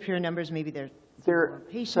if you look at pure numbers, maybe they're more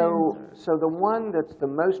patients. So the one that's the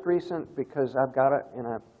most recent, because I've got it in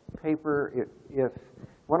a paper, if you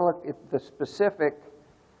want to look at the specific,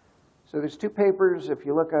 so there's 2 papers. If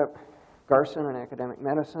you look up Garson and Academic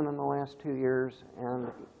Medicine in the last 2 years,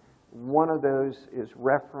 and one of those is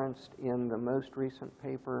referenced in the most recent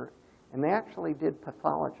paper, and they actually did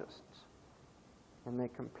pathologists. And they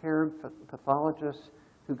compared pathologists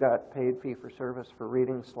who got paid fee-for-service for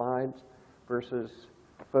reading slides versus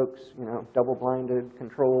folks, double-blinded,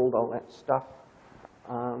 controlled, all that stuff.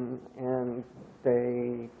 And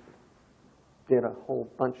they did a whole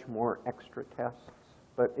bunch more extra tests.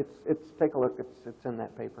 But take a look, it's in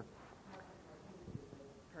that paper.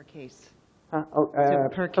 Per case. Huh? So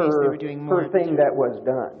per case they were doing more. Per thing that was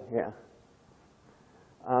done, yeah.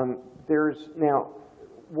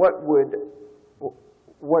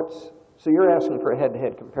 So you're asking for a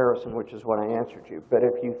head-to-head comparison, which is what I answered you. But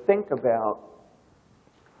if you think about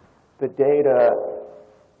the data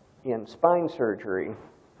in spine surgery,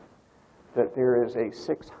 that there is a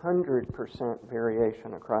 600%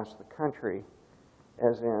 variation across the country,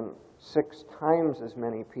 as in 6 times as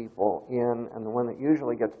many people and the one that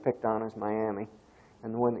usually gets picked on is Miami,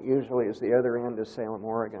 and the one that usually is the other end is Salem,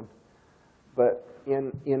 Oregon. But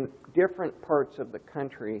in different parts of the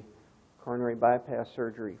country, coronary bypass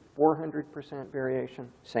surgery, 400% variation,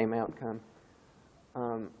 same outcome.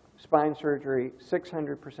 Spine surgery,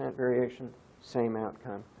 600% variation, same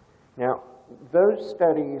outcome. Now, those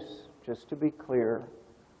studies, just to be clear,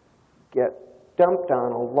 get dumped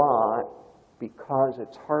on a lot because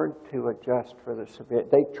it's hard to adjust for the severity.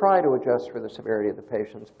 They try to adjust for the severity of the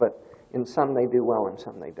patients, but in some they do well, in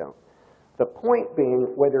some they don't. The point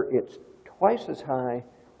being, whether it's twice as high,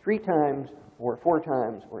 3 times, or 4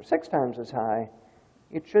 times, or 6 times as high,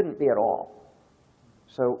 it shouldn't be at all.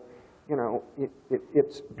 So,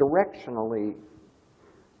 it's directionally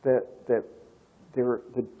that the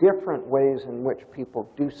different ways in which people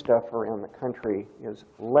do stuff around the country is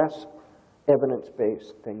less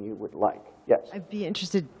evidence-based than you would like. Yes? I'd be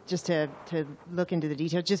interested just to look into the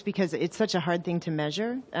detail, just because it's such a hard thing to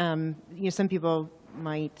measure. Some people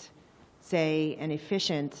might say an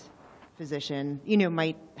efficient physician,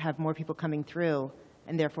 might have more people coming through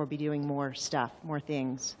and therefore be doing more stuff, more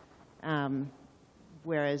things.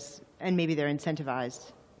 Whereas, and maybe they're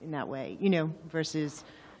incentivized in that way, versus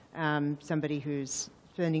somebody who's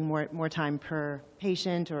spending more time per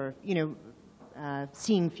patient or,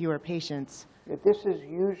 seeing fewer patients. This is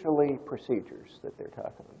usually procedures that they're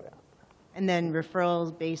talking about. And then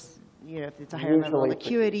referrals based, if it's a higher level of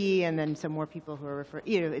acuity, and then some more people who are referred,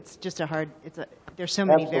 it's just there's so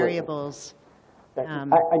many variables.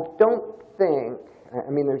 I don't think,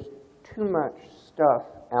 there's too much stuff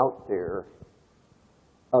out there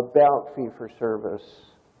about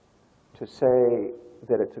fee-for-service to say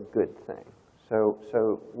that it's a good thing.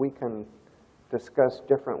 So we can discuss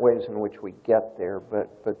different ways in which we get there, but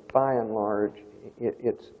by and large,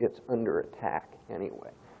 it's under attack anyway.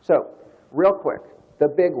 So, real quick, the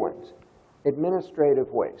big ones. Administrative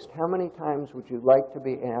waste. How many times would you like to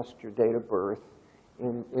be asked your date of birth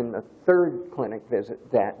in the 3rd clinic visit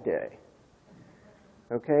that day?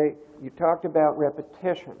 Okay, you talked about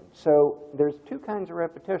repetition. So there's 2 kinds of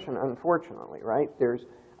repetition, unfortunately, right?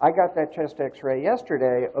 I got that chest x-ray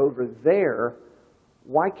yesterday over there.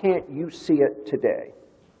 Why can't you see it today?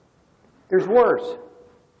 There's worse,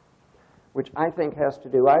 which I think has to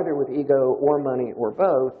do either with ego or money or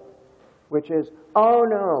both, which is, oh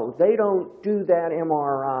no, they don't do that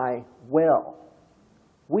MRI well.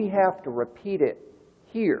 We have to repeat it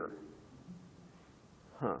here.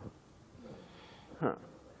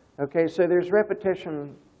 Okay, so there's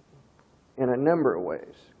repetition in a number of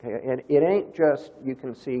ways. Okay, and it ain't just you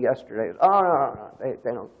can see yesterday. Oh no,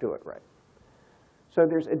 they don't do it right. So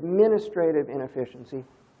there's administrative inefficiency.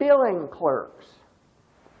 Billing clerks.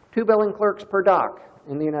 2 billing clerks per doc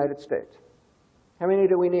in the United States. How many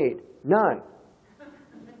do we need? None.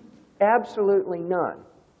 Absolutely none.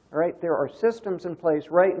 All right, there are systems in place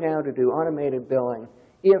right now to do automated billing.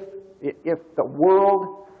 If the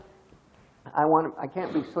world, I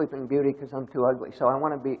can't be Sleeping Beauty because I'm too ugly, so I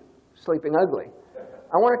want to be Sleeping Ugly.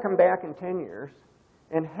 I want to come back in 10 years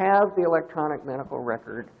and have the electronic medical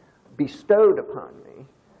record bestowed upon me,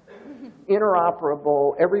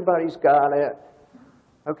 interoperable, everybody's got it.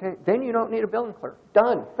 Okay, then you don't need a billing clerk.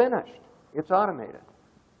 Done, finished. It's automated.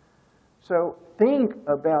 So think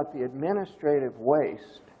about the administrative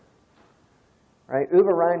waste. Right?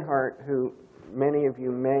 Uwe Reinhardt, who many of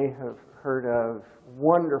you may have heard of,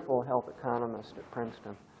 wonderful health economist at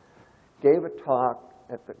Princeton, gave a talk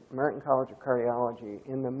at the American College of Cardiology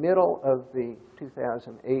in the middle of the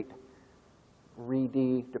 2008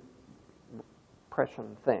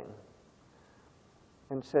 depression thing,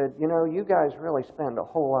 and said, you guys really spend a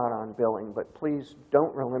whole lot on billing, but please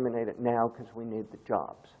don't eliminate it now because we need the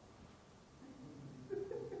jobs.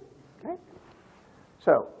 Okay?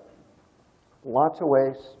 So, lots of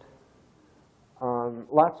waste.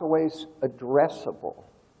 Lots of waste addressable.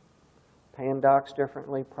 Paying docs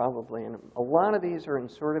differently, probably. And a lot of these are in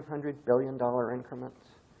sort of $100 billion increments.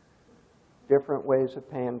 Different ways of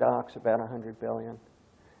paying docs, about $100 billion.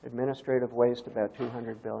 Administrative waste, about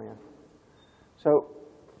 $200 billion. So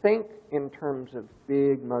think in terms of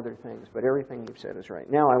big mother things, but everything you've said is right.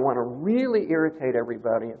 Now I want to really irritate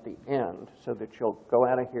everybody at the end so that you'll go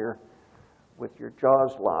out of here with your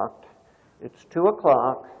jaws locked. It's 2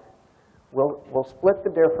 o'clock. We'll split the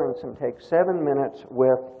difference and take 7 minutes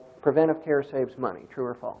with preventive care saves money, true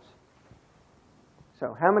or false?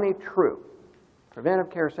 So how many true? Preventive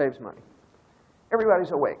care saves money.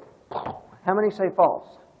 Everybody's awake. How many say false?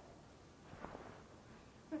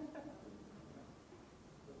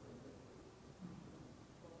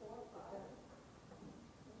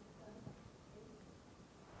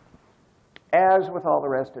 As with all the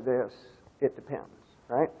rest of this, it depends,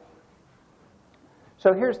 right?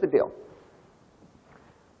 So here's the deal.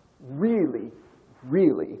 Really,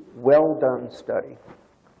 really well done study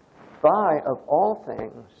by, of all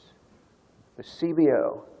things, the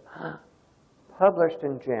CBO, published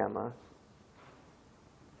in JAMA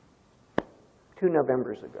 2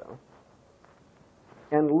 Novembers ago,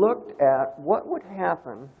 and looked at what would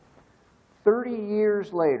happen 30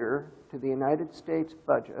 years later to the United States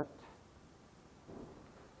budget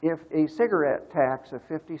if a cigarette tax of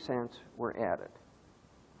 50 cents were added.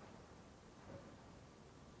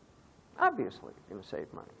 Obviously, you're going to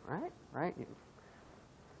save money, right? Right? You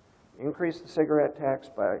increase the cigarette tax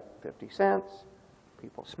by 50 cents,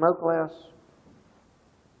 people smoke less.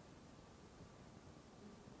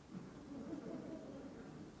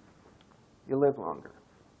 You live longer.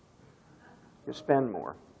 You spend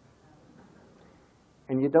more.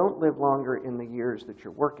 And you don't live longer in the years that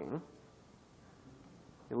you're working.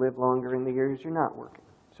 You live longer in the years you're not working.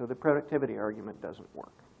 So the productivity argument doesn't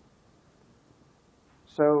work.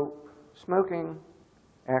 So smoking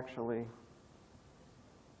actually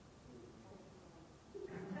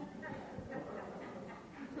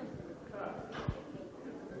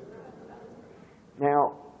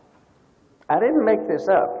now, I didn't make this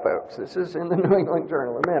up, folks. This is in the New England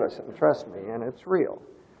Journal of Medicine, trust me, and it's real.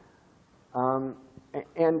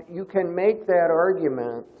 And you can make that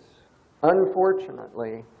argument,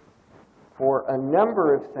 unfortunately, for a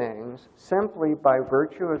number of things simply by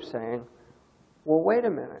virtue of saying, well, wait a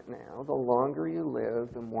minute now, the longer you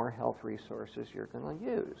live, the more health resources you're going to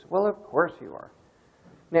use. Well, of course you are.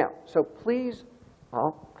 Now, so please,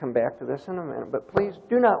 I'll come back to this in a minute, but please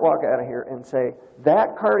do not walk out of here and say,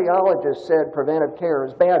 that cardiologist said preventive care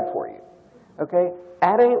is bad for you. Okay?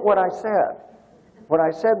 That ain't what I said. What I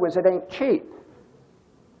said was it ain't cheap.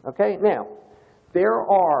 Okay? Now, there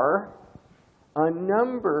are a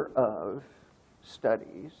number of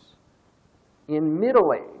studies in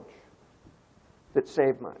middle age that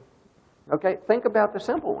save money. Okay? Think about the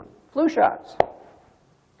simple one. Flu shots.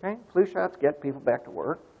 Okay? Flu shots get people back to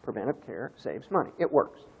work. Preventive care saves money. It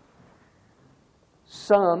works.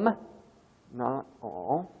 Some, not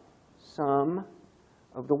all, some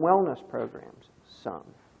of the wellness programs, some,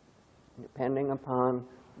 depending upon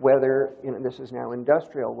whether, this is now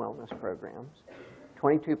industrial wellness programs,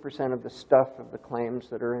 22% of the stuff of the claims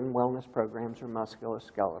that are in wellness programs are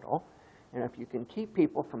musculoskeletal. And if you can keep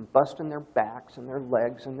people from busting their backs and their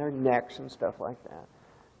legs and their necks and stuff like that,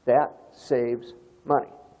 that saves money.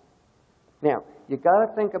 Now, you got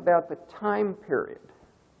to think about the time period,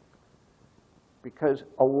 because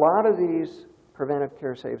a lot of these preventive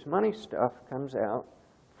care saves money stuff comes out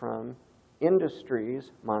from industries.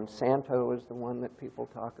 Monsanto is the one that people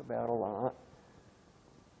talk about a lot.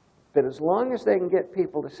 But as long as they can get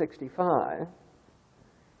people to 65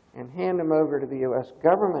 and hand them over to the U.S.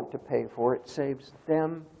 government to pay for it, saves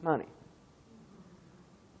them money.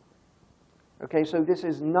 Okay, so this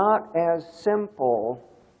is not as simple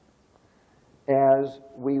as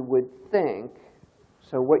we would think.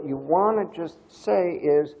 So what you want to just say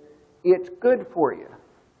is, it's good for you.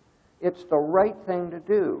 It's the right thing to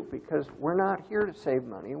do, because we're not here to save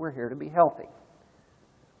money. We're here to be healthy.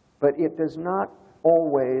 But it does not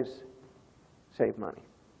always save money.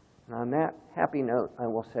 And on that happy note, I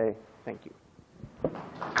will say thank you.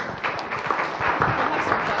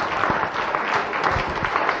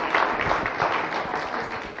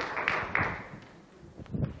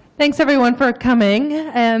 Thanks, everyone, for coming,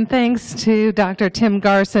 and thanks to Dr. Tim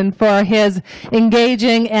Garson for his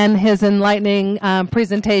engaging and his enlightening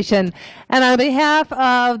presentation. And on behalf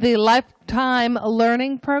of the Lifetime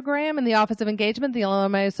Learning Program and the Office of Engagement, the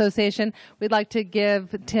Alumni Association, we'd like to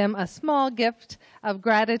give Tim a small gift of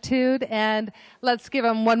gratitude, and let's give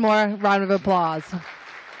him one more round of applause.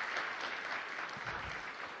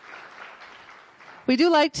 We do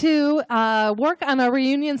like to work on our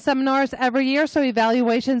reunion seminars every year, so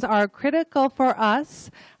evaluations are critical for us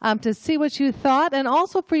to see what you thought and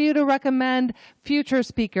also for you to recommend future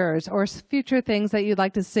speakers or future things that you'd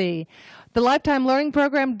like to see. The Lifetime Learning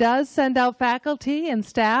Program does send out faculty and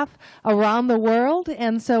staff around the world,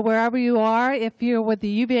 and so wherever you are, if you're with the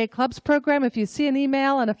UVA Clubs program, if you see an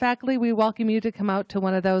email and a faculty, we welcome you to come out to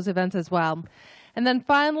one of those events as well. And then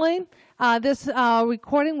finally, this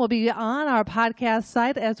recording will be on our podcast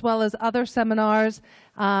site as well as other seminars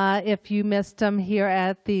if you missed them here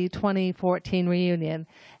at the 2014 reunion.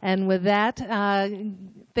 And with that,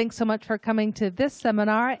 thanks so much for coming to this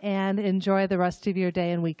seminar and enjoy the rest of your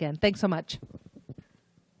day and weekend. Thanks so much.